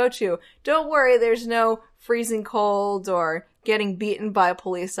you can go to. Don't worry, there's no freezing cold or getting beaten by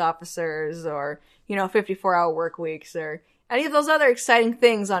police officers or 54-hour work weeks or any of those other exciting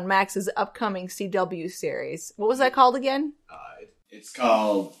things on Max's upcoming CW series. What was that called again? It's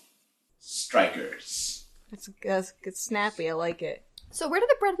called Strikers. It's snappy. I like it. So where did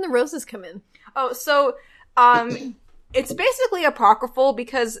the Bread and the Roses come in? Oh, so it's basically apocryphal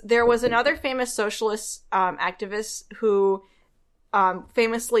because there was another famous socialist activist who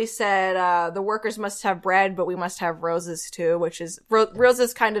famously said, the workers must have bread, but we must have roses too, which is,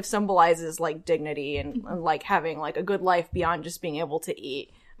 roses kind of symbolizes like dignity and like having like a good life beyond just being able to eat,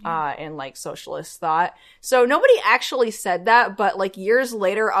 in like socialist thought. So nobody actually said that, but like years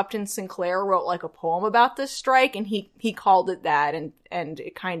later, Upton Sinclair wrote like a poem about this strike and he called it that and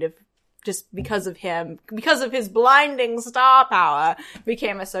it kind of just because of his blinding star power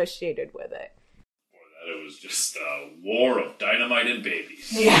became associated with it. That it was just a war of dynamite and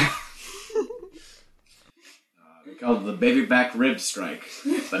babies. Yeah. They called it the baby back rib strike,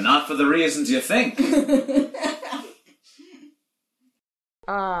 but not for the reasons you think.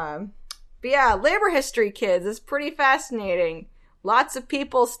 But yeah, labor history, kids, is pretty fascinating. Lots of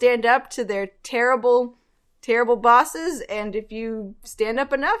people stand up to their terrible, terrible bosses, and if you stand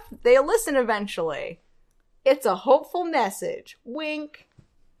up enough, they'll listen eventually. It's a hopeful message. Wink.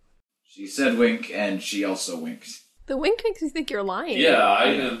 She said wink, and she also winked. The wink makes me think you're lying.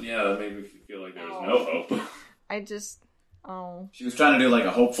 That made me feel like there was no hope. She was trying to do like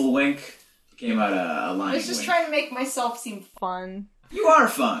a hopeful wink. It came out a lying I was just wink. trying to make myself seem fun. You are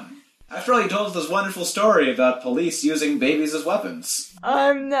fun. After all, you told us this wonderful story about police using babies as weapons.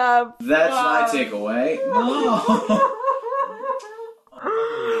 I'm not. That's my takeaway. No.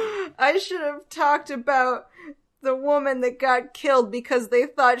 I should have talked about the woman that got killed because they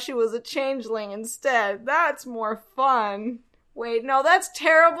thought she was a changeling instead. That's more fun. Wait, no, that's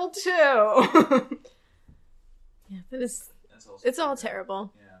terrible too. Yeah, that is. It's all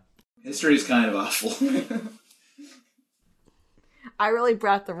terrible. Yeah. History is kind of awful. I really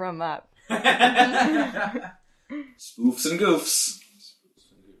brought the room up. Spoofs and goofs.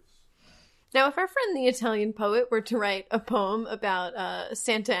 Now, if our friend the Italian poet were to write a poem about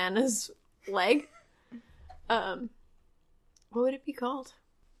Santa Anna's leg, what would it be called?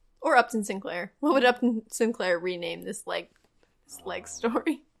 Or Upton Sinclair. What would Upton Sinclair rename this leg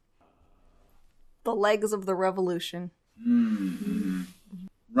story? The Legs of the Revolution. Mm-hmm.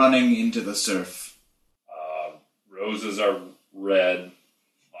 Running into the surf. Roses are red,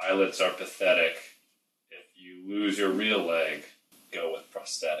 violets are pathetic. If you lose your real leg, go with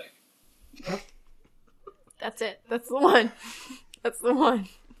prosthetic. That's it. That's the one. That's the one.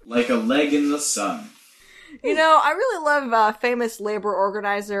 Like a leg in the sun. I really love famous labor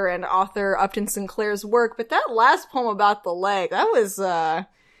organizer and author Upton Sinclair's work, but that last poem about the leg, that was a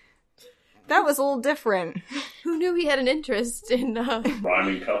little different. Who knew he had an interest in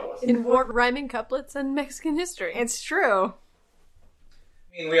Rhyming couplets. rhyming couplets and Mexican history? It's true.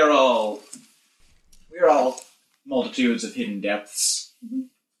 I mean, we are all multitudes of hidden depths. Mm-hmm.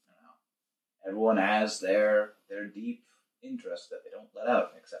 Everyone has their deep interest that they don't let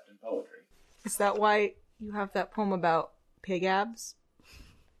out, except in poetry. Is that why you have that poem about pig abs?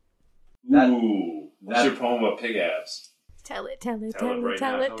 Ooh, what's your poem about pig abs? Tell it right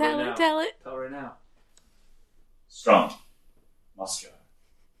now. Strong. Muscular.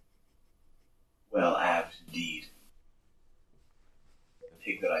 Well-abbed indeed. The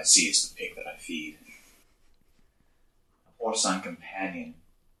pig that I see is the pig that I feed. A horse on companion.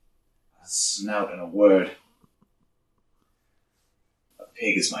 A snout and a word. A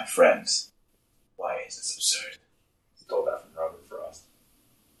pig is my friend. Why is this absurd? Stole that from Robert Frost.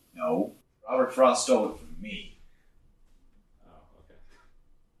 No. Robert Frost stole it from me. Oh, okay.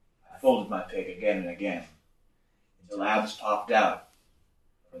 I folded my pig again and again, until abs popped out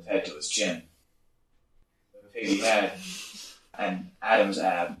from his head to his chin. The pig he had, and Adam's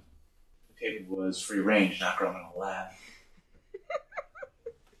ab, the pig was free range, not grown in a lab.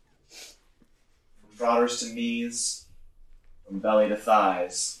 From trotters to knees, from belly to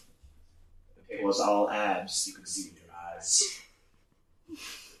thighs, the pig was all abs you could see with your eyes.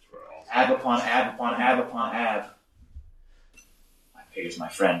 Ab upon ab upon ab upon ab. My pig is my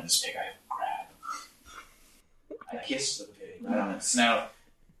friend, this pig I grab. I kissed the pig right on its snout.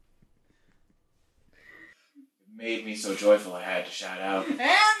 It made me so joyful I had to shout out. And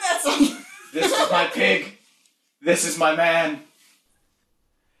that's all. This is my pig! This is my man!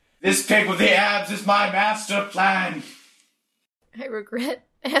 This pig with the abs is my master plan. I regret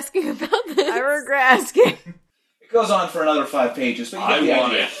asking about this. I regret asking. It goes on for another 5 pages, but you I get the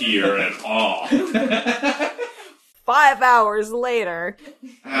want to idea. hear it all. 5 hours later.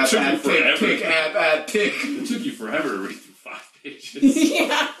 Ab, Took you ab, pig, forever. pig, ab, pig. It took you forever to read through 5 pages.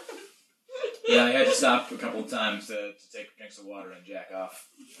 Yeah. Yeah, I had to stop a couple of times to take drinks of water and jack off.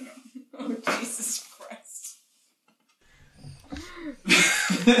 Oh, Jesus Christ.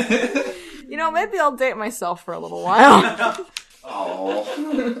 You know, maybe I'll date myself for a little while.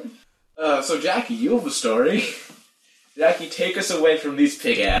 Oh. So Jackie, you have a story. Jackie, take us away from these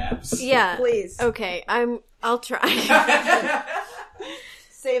pig abs. Yeah. Please. Okay, I'll try.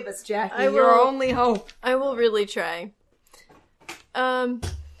 Save us, Jackie. I will- Your only hope. I will really try. So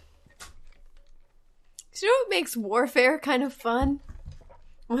you know what makes warfare kind of fun?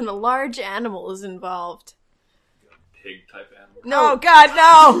 When a large animal is involved. Pig type animal. No, Oh, God,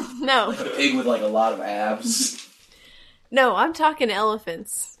 no! no, A pig with like a lot of abs. no, I'm talking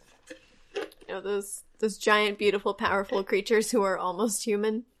elephants. You know, those giant, beautiful, powerful creatures who are almost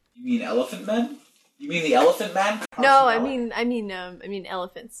human. You mean elephant men? You mean the elephant man? No, I mean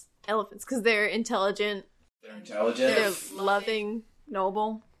elephants. Elephants, because they're intelligent, They're intelligent. they're loving,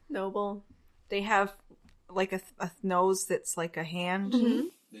 Noble. noble. They have, like, a nose that's like a hand.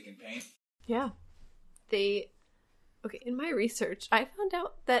 They can paint. Yeah. Okay, in my research, I found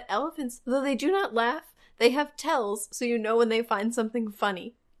out that elephants, though they do not laugh, they have tells, so you know when they find something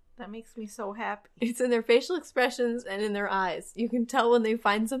funny. That makes me so happy. It's in their facial expressions and in their eyes. You can tell when they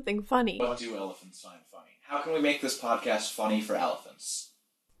find something funny. What do elephants find funny? How can we make this podcast funny for elephants?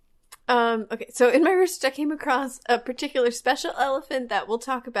 Okay, so in my research, I came across a particular special elephant that we'll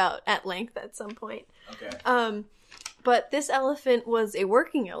talk about at length at some point. Okay. But this elephant was a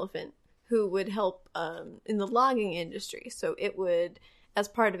working elephant who would help in the logging industry. So it would, as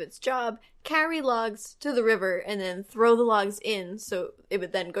part of its job, carry logs to the river and then throw the logs in. So it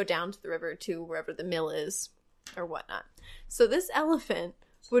would then go down to the river to wherever the mill is or whatnot. So this elephant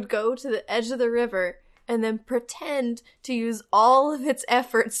would go to the edge of the river and then pretend to use all of its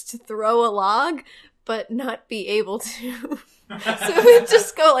efforts to throw a log, but not be able to. So it would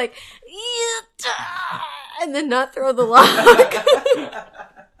just go like, and then not throw the log.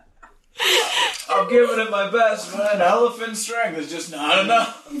 I'm giving it my best, but elephant strength is just not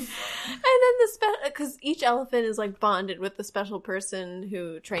enough. And then because each elephant is like bonded with the special person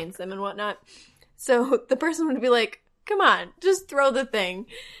who trains them and whatnot. So the person would be like, come on, just throw the thing.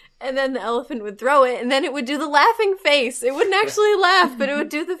 And then the elephant would throw it, and then it would do the laughing face. It wouldn't actually laugh, but it would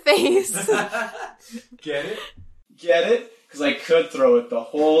do the face. Get it? Get it? Because I could throw it the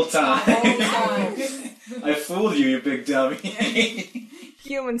whole time. I fooled you, you big dummy.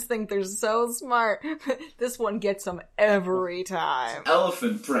 Humans think they're so smart. This one gets them every time.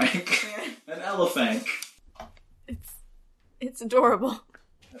 Elephant prank. An elephant. It's adorable.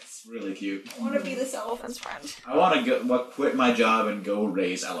 That's really cute. I want to be this elephant's friend. I want to quit my job and go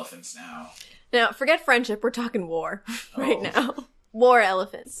raise elephants now. Now, forget friendship. We're talking war right Oh. now. War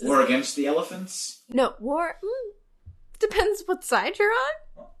elephants. War against the elephants? No, war... depends what side you're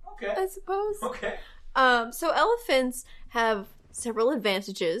on, Okay. I suppose. Okay. So elephants have several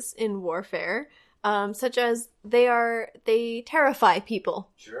advantages in warfare, such as they terrify people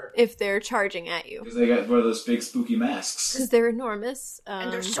Sure. if they're charging at you. Because they got one of those big spooky masks. Because they're enormous.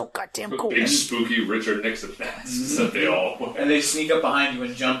 And they're so goddamn With cool. big spooky Richard Nixon masks that they all wear. And they sneak up behind you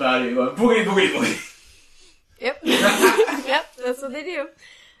and jump out at you going, boogie, boogie, boogie. Yep. Yep, that's what they do.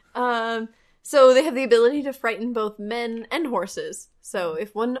 So they have the ability to frighten both men and horses. So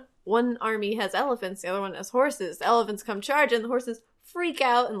if one army has elephants, the other one has horses, the elephants come charge and the horses freak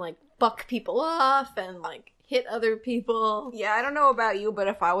out and like buck people off and like hit other people. Yeah, I don't know about you, but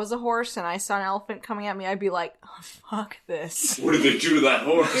if I was a horse and I saw an elephant coming at me, I'd be like, oh, fuck this. What did they do to that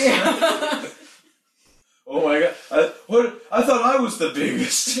horse? Oh my god. I thought I was the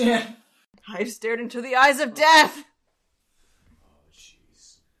biggest. I stared into the eyes of death. Oh,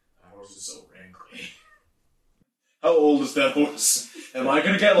 jeez. That horse is so wrinkly. How old is that horse? Am I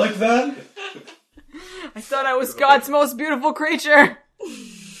gonna get like that? I thought I was God's most beautiful creature.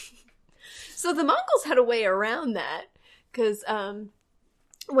 So the Mongols had a way around that, because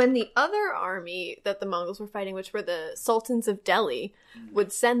when the other army that the Mongols were fighting, which were the Sultans of Delhi,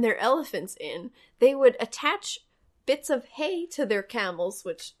 would send their elephants in, they would attach bits of hay to their camels,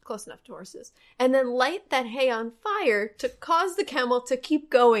 which close enough to horses, and then light that hay on fire to cause the camel to keep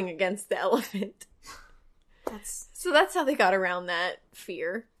going against the elephant. So that's how they got around that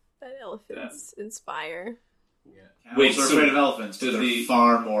fear that elephants inspire. Camels are afraid of elephants, but they're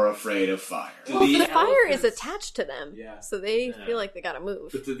far more afraid of fire. Well, the fire is attached to them, so they feel like they gotta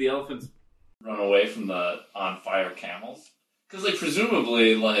move. But did the elephants run away from the on-fire camels? Because, like,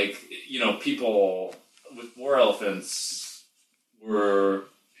 presumably, like, you know, people with war elephants, were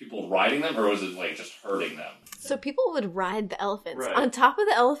people riding them, or was it, like, just herding them? So people would ride the elephants. Right. On top of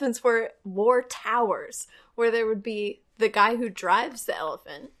the elephants were war towers, where there would be the guy who drives the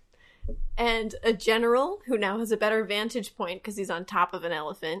elephant, and a general who now has a better vantage point because he's on top of an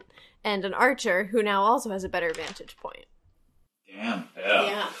elephant, and an archer who now also has a better vantage point. Damn.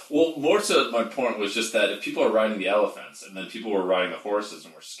 Yeah. Well, more so, my point was just that if people are riding the elephants, and then people were riding the horses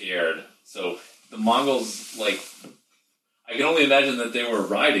and were scared, so the Mongols, like, I can only imagine that they were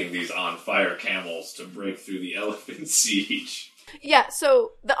riding these on-fire camels to break through the elephant siege. Yeah,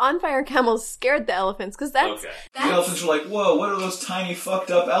 so the on-fire camels scared the elephants, because that's... Okay. The elephants were like, whoa, what are those tiny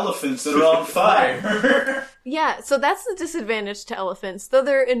fucked up elephants that are on fire? Yeah, so that's the disadvantage to elephants. Though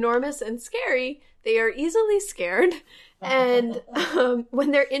they're enormous and scary, they are easily scared. And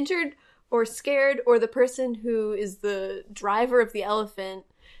when they're injured or scared, or the person who is the driver of the elephant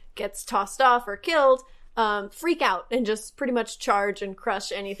gets tossed off or killed, freak out and just pretty much charge and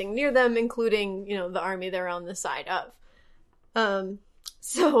crush anything near them, including, you know, the army they're on the side of.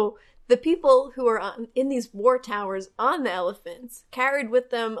 So the people who are in these war towers on the elephants carried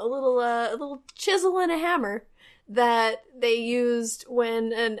with them a little chisel and a hammer that they used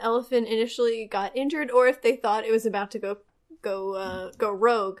when an elephant initially got injured, or if they thought it was about to go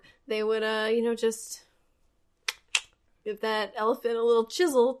rogue, they would just give that elephant a little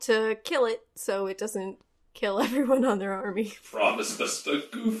chisel to kill it so it doesn't kill everyone on their army. Promised us the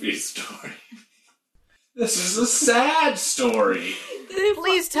goofy story. This is a sad story.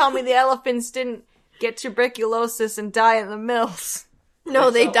 Please tell me the elephants didn't get tuberculosis and die in the mills. No,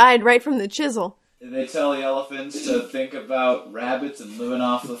 they died right from the chisel. Did they tell the elephants to think about rabbits and living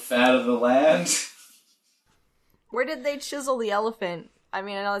off the fat of the land? Where did they chisel the elephant? I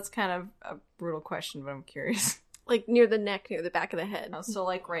mean, I know it's kind of a brutal question, but I'm curious. Like near the neck, near the back of the head. Oh, so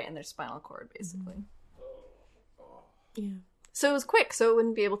like right in their spinal cord, basically. Yeah. So it was quick, so it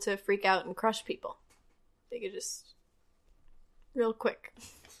wouldn't be able to freak out and crush people. They could just... real quick.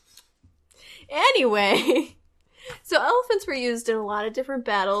 Anyway... So elephants were used in a lot of different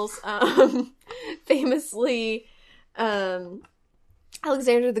battles. Famously,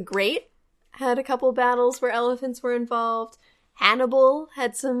 Alexander the Great had a couple battles where elephants were involved. Hannibal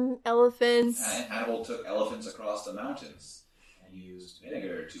had some elephants. Hannibal took elephants across the mountains and used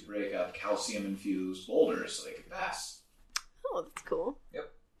vinegar to break up calcium-infused boulders so they could pass. Oh, that's cool.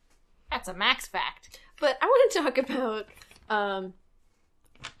 Yep. That's a Max fact. But I want to talk about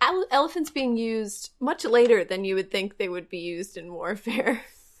elephants being used much later than you would think they would be used in warfare.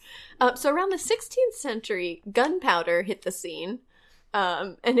 So around the 16th century, gunpowder hit the scene,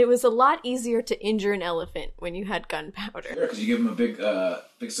 and it was a lot easier to injure an elephant when you had gunpowder. Sure, because you give him a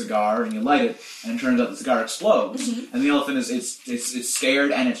big cigar and you light it, and it turns out the cigar explodes, and the elephant is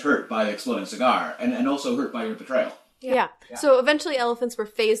scared and it's hurt by the exploding cigar, and also hurt by your betrayal. Yeah. So eventually elephants were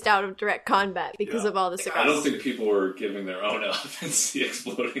phased out of direct combat because of all the cigars. I don't think people were giving their own elephants the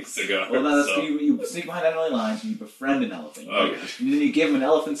exploding cigar. Well, no, you sneak behind enemy lines and you befriend an elephant. Okay. And then you give him an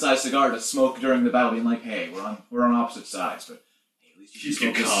elephant-sized cigar to smoke during the battle, being like, "Hey, we're on opposite sides, but hey, at least you Keep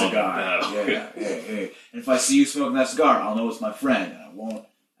smoke this calm cigar." now. Yeah. And if I see you smoking that cigar, I'll know it's my friend, and I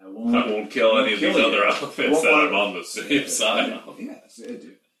won't kill any of these you. other elephants that I'm on the same side of. Yeah, that's it,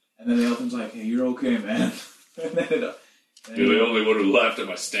 dude. And then the elephant's like, "Hey, you're okay, man." And then You're the only one who laughed at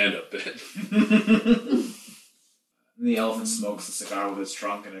my stand-up bit. And the elephant smokes the cigar with his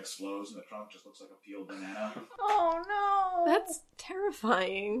trunk and it explodes, and the trunk just looks like a peeled banana. Oh no! That's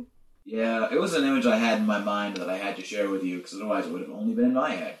terrifying. Yeah, it was an image I had in my mind that I had to share with you, because otherwise it would have only been in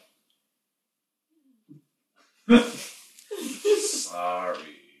my head. Sorry.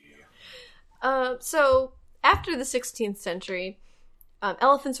 So after the 16th century,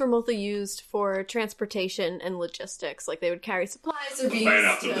 elephants were mostly used for transportation and logistics. Like, they would carry supplies or beasts. Ran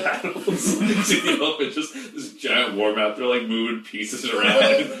out to battles. You see the elephant, just this giant war map. They're like moving pieces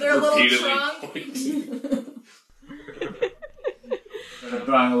around, Their little repeatedly trunk. pointing.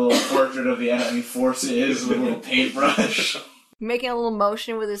 Drawing a little portrait of the enemy forces with a little paintbrush. Making a little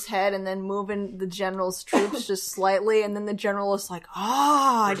motion with his head and then moving the general's troops just slightly, and then the general is like,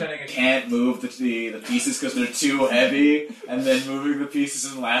 Pretending I can't move the pieces because they're too heavy, and then moving the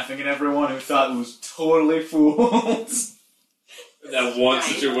pieces and laughing at everyone who thought it was totally fooled. That one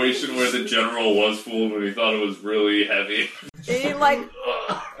situation where the general was fooled when he thought it was really heavy. He like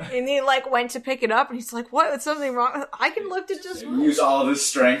And he like went to pick it up, and he's like, "What? Is something wrong? I can lift it just He fine." used all of his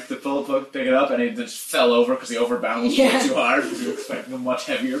strength to pick it up, and it just fell over because he overbalanced it too hard. He was expecting a much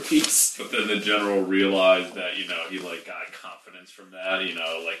heavier piece. But then the general realized that, he like got confidence from that,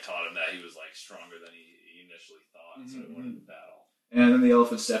 like taught him that he was like stronger than he initially thought, so he went into battle. And then the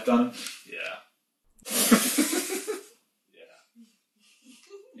elephant stepped on him. Yeah.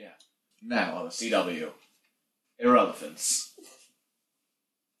 Yeah. Now on the CW. Irrelevance.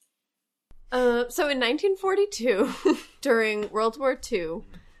 So in 1942, during World War II,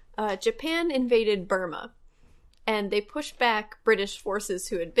 Japan invaded Burma, and they pushed back British forces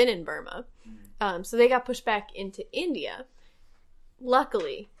who had been in Burma. So they got pushed back into India.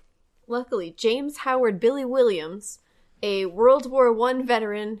 Luckily, James Howard Billy Williams, a World War I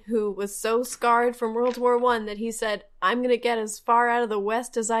veteran who was so scarred from World War I that he said, "I'm going to get as far out of the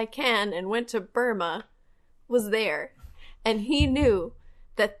West as I can," and went to Burma, was there. And he knew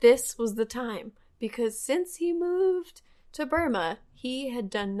that this was the time, because since he moved to Burma, he had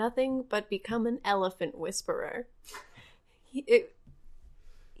done nothing but become an elephant whisperer. He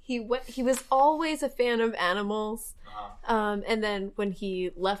was always a fan of animals, and then when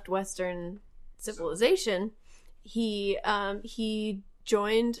he left Western civilization, he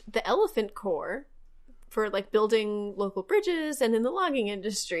joined the Elephant Corps for like building local bridges and in the logging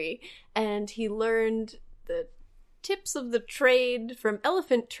industry, and he learned the tips of the trade from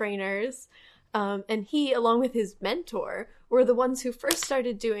elephant trainers, and he, along with his mentor, were the ones who first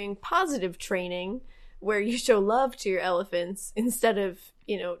started doing positive training, where you show love to your elephants instead of,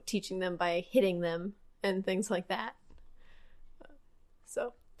 teaching them by hitting them and things like that.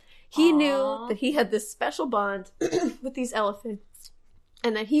 So he knew that he had this special bond with these elephants,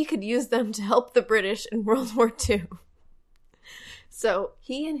 and that he could use them to help the British in World War II. So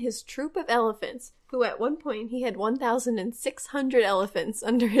he and his troop of elephants, who at one point he had 1,600 elephants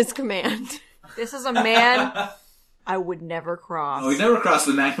under his command. This is a man I would never cross. Oh, he's never crossed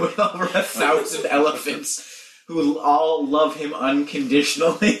the man with over 1,000 elephants who all love him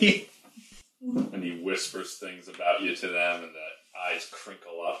unconditionally. And he whispers things about you to them, and the eyes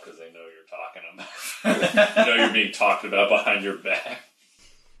crinkle up because they know you're talking about. You're being talked about behind your back.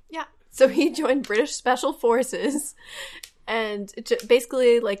 Yeah. So he joined British Special Forces, and it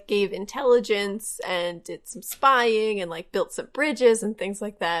basically like gave intelligence and did some spying and like built some bridges and things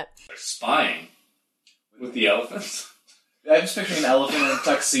like that. Like spying with the elephants. I'm just picturing an elephant in a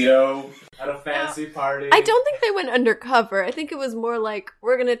tuxedo At a fancy party. I don't think they went undercover. I think it was more like,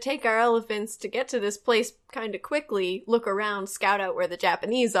 we're going to take our elephants to get to this place kind of quickly, look around, scout out where the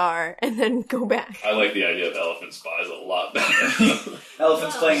Japanese are, and then go back. I like the idea of elephant spies a lot better.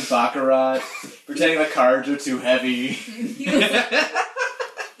 Elephants playing Baccarat, pretending the cards are too heavy.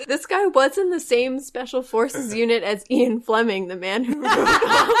 This guy was in the same Special Forces unit as Ian Fleming, the man who wrote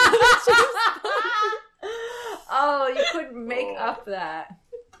all Oh, you couldn't make up that.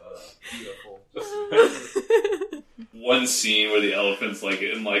 Beautiful. One scene where the elephants like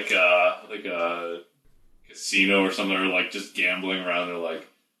in like a casino or something, are like just gambling around. They're like,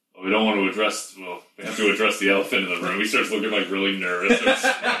 "Oh, we don't want to address. Well, we have to address the elephant in the room." He starts looking like really nervous.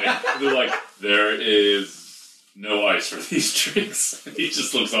 They're like, "There is no ice for these drinks." He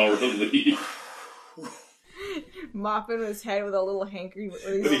just looks all relieved. Mopping his head with a little hanky. But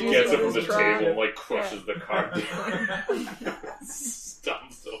he gets it from the table and like crushes the card down.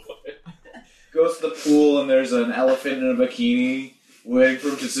 Stumps away. Goes to the pool and there's an elephant in a bikini waiting for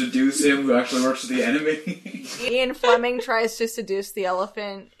him to seduce him, who actually works for the enemy. Ian Fleming tries to seduce the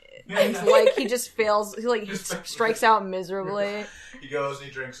elephant, and like he just fails. He strikes out miserably. He goes and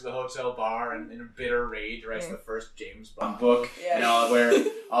he drinks at the hotel bar, and in a bitter rage writes the first James Bond Book, where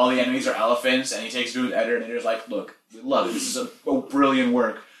all the enemies are elephants, and he takes it to his editor, and the editor's like, "Look, we love it. This is a brilliant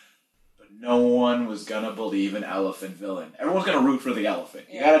work." No one was gonna believe an elephant villain. Everyone's gonna root for the elephant.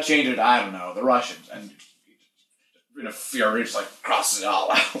 You gotta change it, I don't know, the Russians. And in a fury, just like crosses it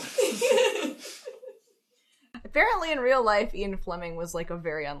all out. Apparently, in real life, Ian Fleming was like a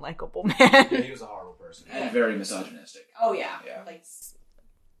very unlikable man. Yeah, he was a horrible person. And very misogynistic. Oh, yeah. Yeah. Like,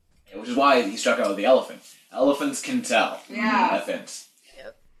 Which is why he struck out with the elephant. Elephants can tell. Yeah. Elephants.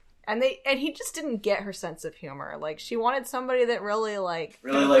 And he just didn't get her sense of humor. Like, she wanted somebody that really Really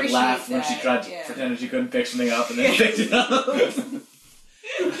appreciate laughed when she that, tried to yeah. pretend she couldn't pick something up and then picked it up.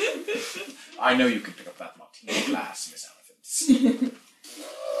 I know you can pick up that martini glass, Miss Elephants.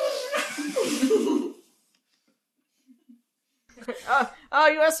 Oh,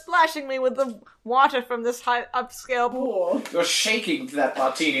 you are splashing me with the water from this high upscale pool. You're shaking that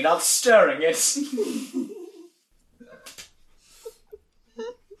martini, not stirring it.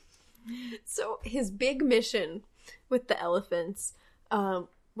 So his big mission with the elephants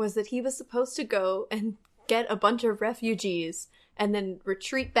was that he was supposed to go and get a bunch of refugees and then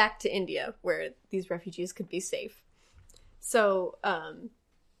retreat back to India, where these refugees could be safe. So,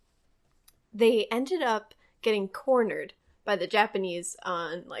 they ended up getting cornered by the Japanese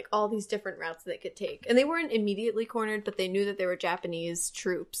on, like, all these different routes they could take. And they weren't immediately cornered, but they knew that there were Japanese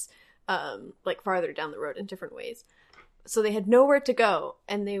troops, like, farther down the road in different ways. So they had nowhere to go,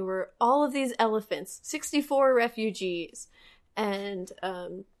 and they were all of these elephants, 64 refugees, and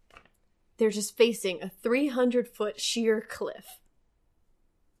they're just facing a 300-foot sheer cliff.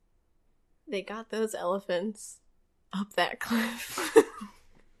 They got those elephants up that cliff.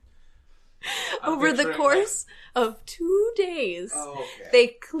 Over the course of 2 days,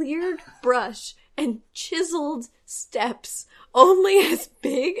 they cleared brush and chiseled steps only as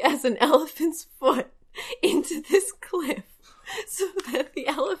big as an elephant's foot into this cliff so that the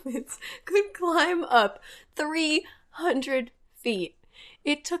elephants could climb up 300 feet.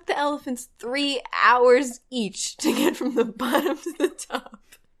 It took the elephants 3 hours each to get from the bottom to the top.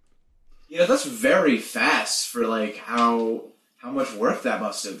 Yeah, that's very fast for, like, how much work that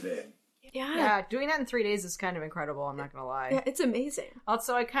must have been. Yeah, doing that in 3 days is kind of incredible, I'm not gonna lie. Yeah, it's amazing.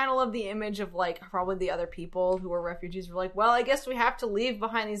 Also, I kind of love the image of, like, probably the other people who were refugees were like, well, I guess we have to leave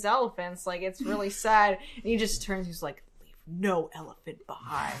behind these elephants. Like, it's really sad. And he just turns, he's like, leave no elephant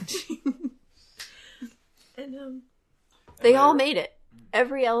behind. And, they all made it.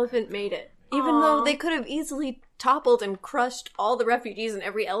 Every elephant made it. Even though they could have easily toppled and crushed all the refugees and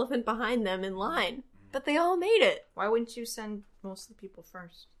every elephant behind them in line. But they all made it. Why wouldn't you send most of the people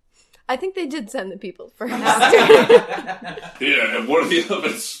first? I think they did send the people first. Yeah, and one of the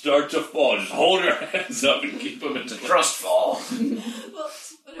elephants start to fall. Just hold your hands up and keep them into Trust fall. Well,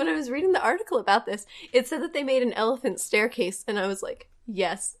 when I was reading the article about this, it said that they made an elephant staircase, and I was like,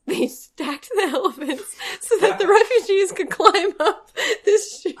 yes, they stacked the elephants so that the refugees could climb up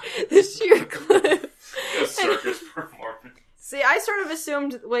this sheer cliff. a circus performance. See, I sort of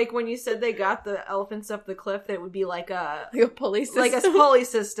assumed, like, when you said they got the elephants up the cliff, that it would be like a pulley system. Like a pulley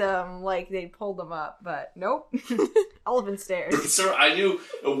system, like they pulled them up, but nope. Elephant stairs. So I knew,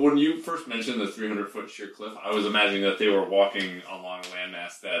 when you first mentioned the 300-foot sheer cliff, I was imagining that they were walking along a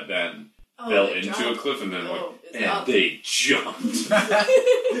landmass that then fell into a cliff and then they jumped.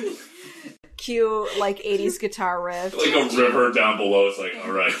 Cue, like, 80s guitar riff. Like a river down below, it's like,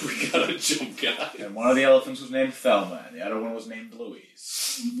 alright, we gotta jump, guys. And one of the elephants was named Thelma, and the other one was named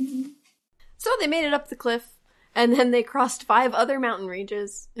Louise. So they made it up the cliff, and then they crossed 5 other mountain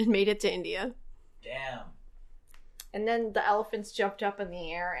ranges and made it to India. Damn. And then the elephants jumped up in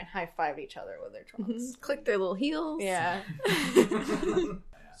the air and high-fived each other with their trunks. Clicked their little heels. Yeah.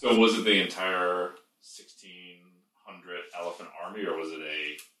 So was it the entire 1,600 elephant army, or was it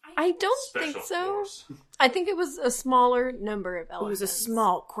a I don't think special so. force? I think it was a smaller number of It elephants. was a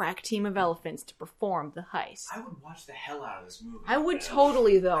small, crack team of elephants to perform the heist. I would watch the hell out of this movie. I would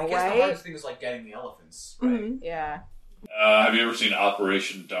totally, though, I guess the right? hardest thing is like getting the elephants, right? Mhm. Yeah. Have you ever seen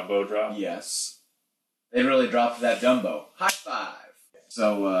Operation Dumbo Drop? Yes. They really dropped that Dumbo. High five.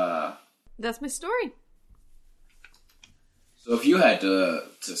 So, That's my story. so if you had to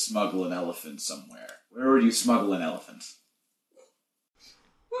smuggle an elephant somewhere, where would you smuggle an elephant?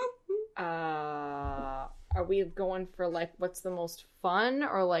 Are we going for, like, what's the most fun,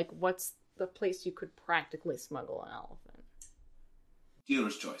 or, like, what's the place you could practically smuggle an elephant?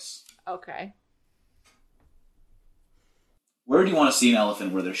 Dealer's choice. Okay. Where do you want to see an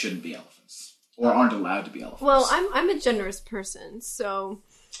elephant where there shouldn't be elephants? Or aren't allowed to be elephants? Well, I'm a generous person, so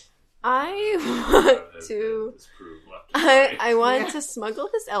I want to I want to smuggle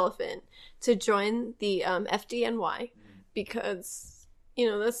this elephant to join the FDNY because, you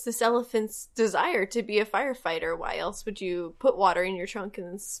know, that's this elephant's desire to be a firefighter. Why else would you put water in your trunk and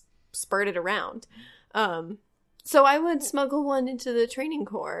then spurt it around? So I would smuggle one into the training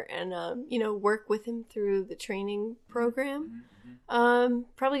corps and, you know, work with him through the training program.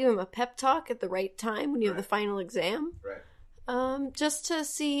 Probably give him a pep talk at the right time when you have the final exam. Right. Just to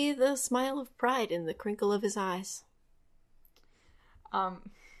see the smile of pride in the crinkle of his eyes. I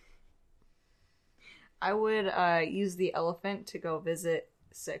would use the elephant to go visit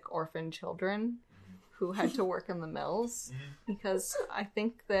sick orphan children who had to work in the mills, because I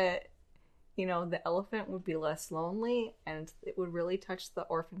think that, you know, the elephant would be less lonely and it would really touch the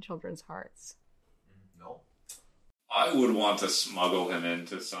orphan children's hearts. No. I would want to smuggle him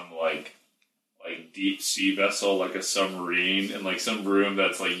into some, like deep sea vessel, like a submarine, and like some room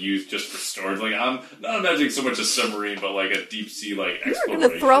that's like used just for storage. Like, I'm not imagining so much a submarine, but like a deep sea like You're exploration.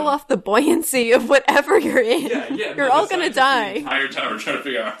 gonna throw off the buoyancy of whatever you're in. Yeah. You're all gonna die. The entire time we're trying to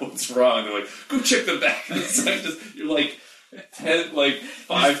figure out what's wrong. They're like, go check the back. And it's like you're like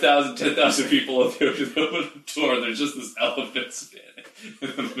 5,000, 10,000 people up there to open the door. There's just this elephant standing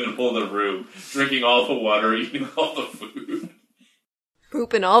in the middle of the room, drinking all the water, eating all the food.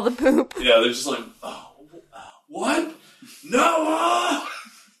 Pooping all the poop. Yeah, they're just like, oh, what? Noah!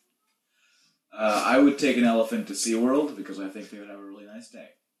 I would take an elephant to SeaWorld because I think they would have a really nice day.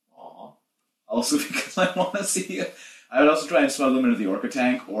 Aww. Also because I want to see... I would also try and smuggle them into the orca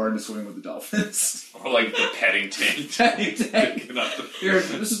tank or into swimming with the dolphins. Or like the petting tank. Petting tank. Here,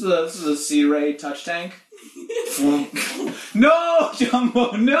 this is a Sea Ray touch tank. No,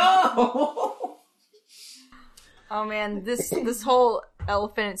 Jumbo, no! Oh man, this whole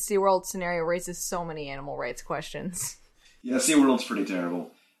elephant at SeaWorld scenario raises so many animal rights questions. Yeah, SeaWorld's pretty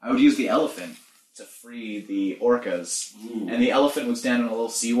terrible. I would use the elephant to free the orcas. Ooh. And the elephant would stand on a little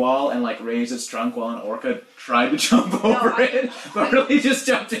seawall and raise its trunk while an orca tried to jump over it, but really just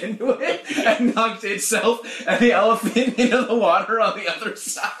jumped into it and knocked itself and the elephant into the water on the other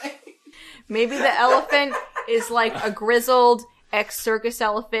side. Maybe the elephant is like a grizzled ex-circus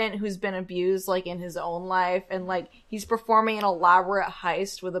elephant who's been abused in his own life, and he's performing an elaborate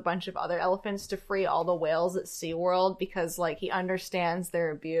heist with a bunch of other elephants to free all the whales at SeaWorld because he understands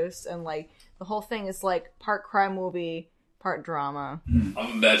their abuse, and the whole thing is part crime movie, part drama.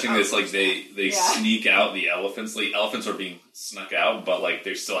 I'm imagining this they sneak out the elephants. Elephants are being snuck out, but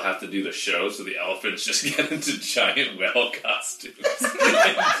they still have to do the show, so the elephants just get into giant whale costumes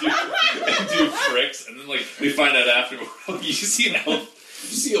and do tricks, and then they find out afterward. You see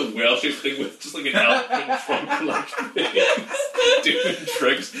a whale-shaped thing with just an elephant trunk thing doing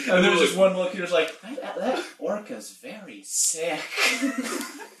tricks. And there was just one look, you're just that orca's very sick.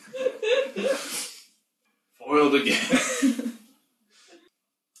 Foiled again.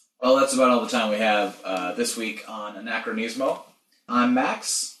 Well, that's about all the time we have this week on Anachronismo. I'm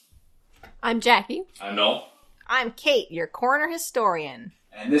Max. I'm Jackie. I'm Noel. I'm Kate, your corner historian.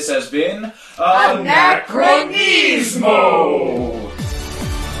 And this has been Anachronismo!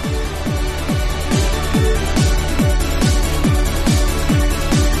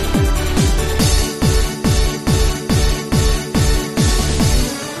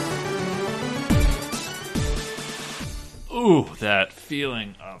 Ooh, that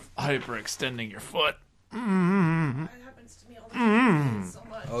feeling of hyperextending your foot. That happens to me all the time. So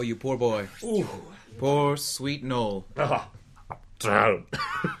much. Oh, you poor boy. Ooh. Poor, sweet Noel.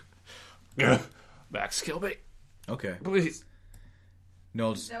 Max, kill me. Okay. Please.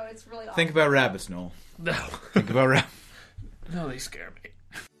 Noel, just No, it's really awful. think about rabbits, Noel. No. Think about rabbits. No, they scare me.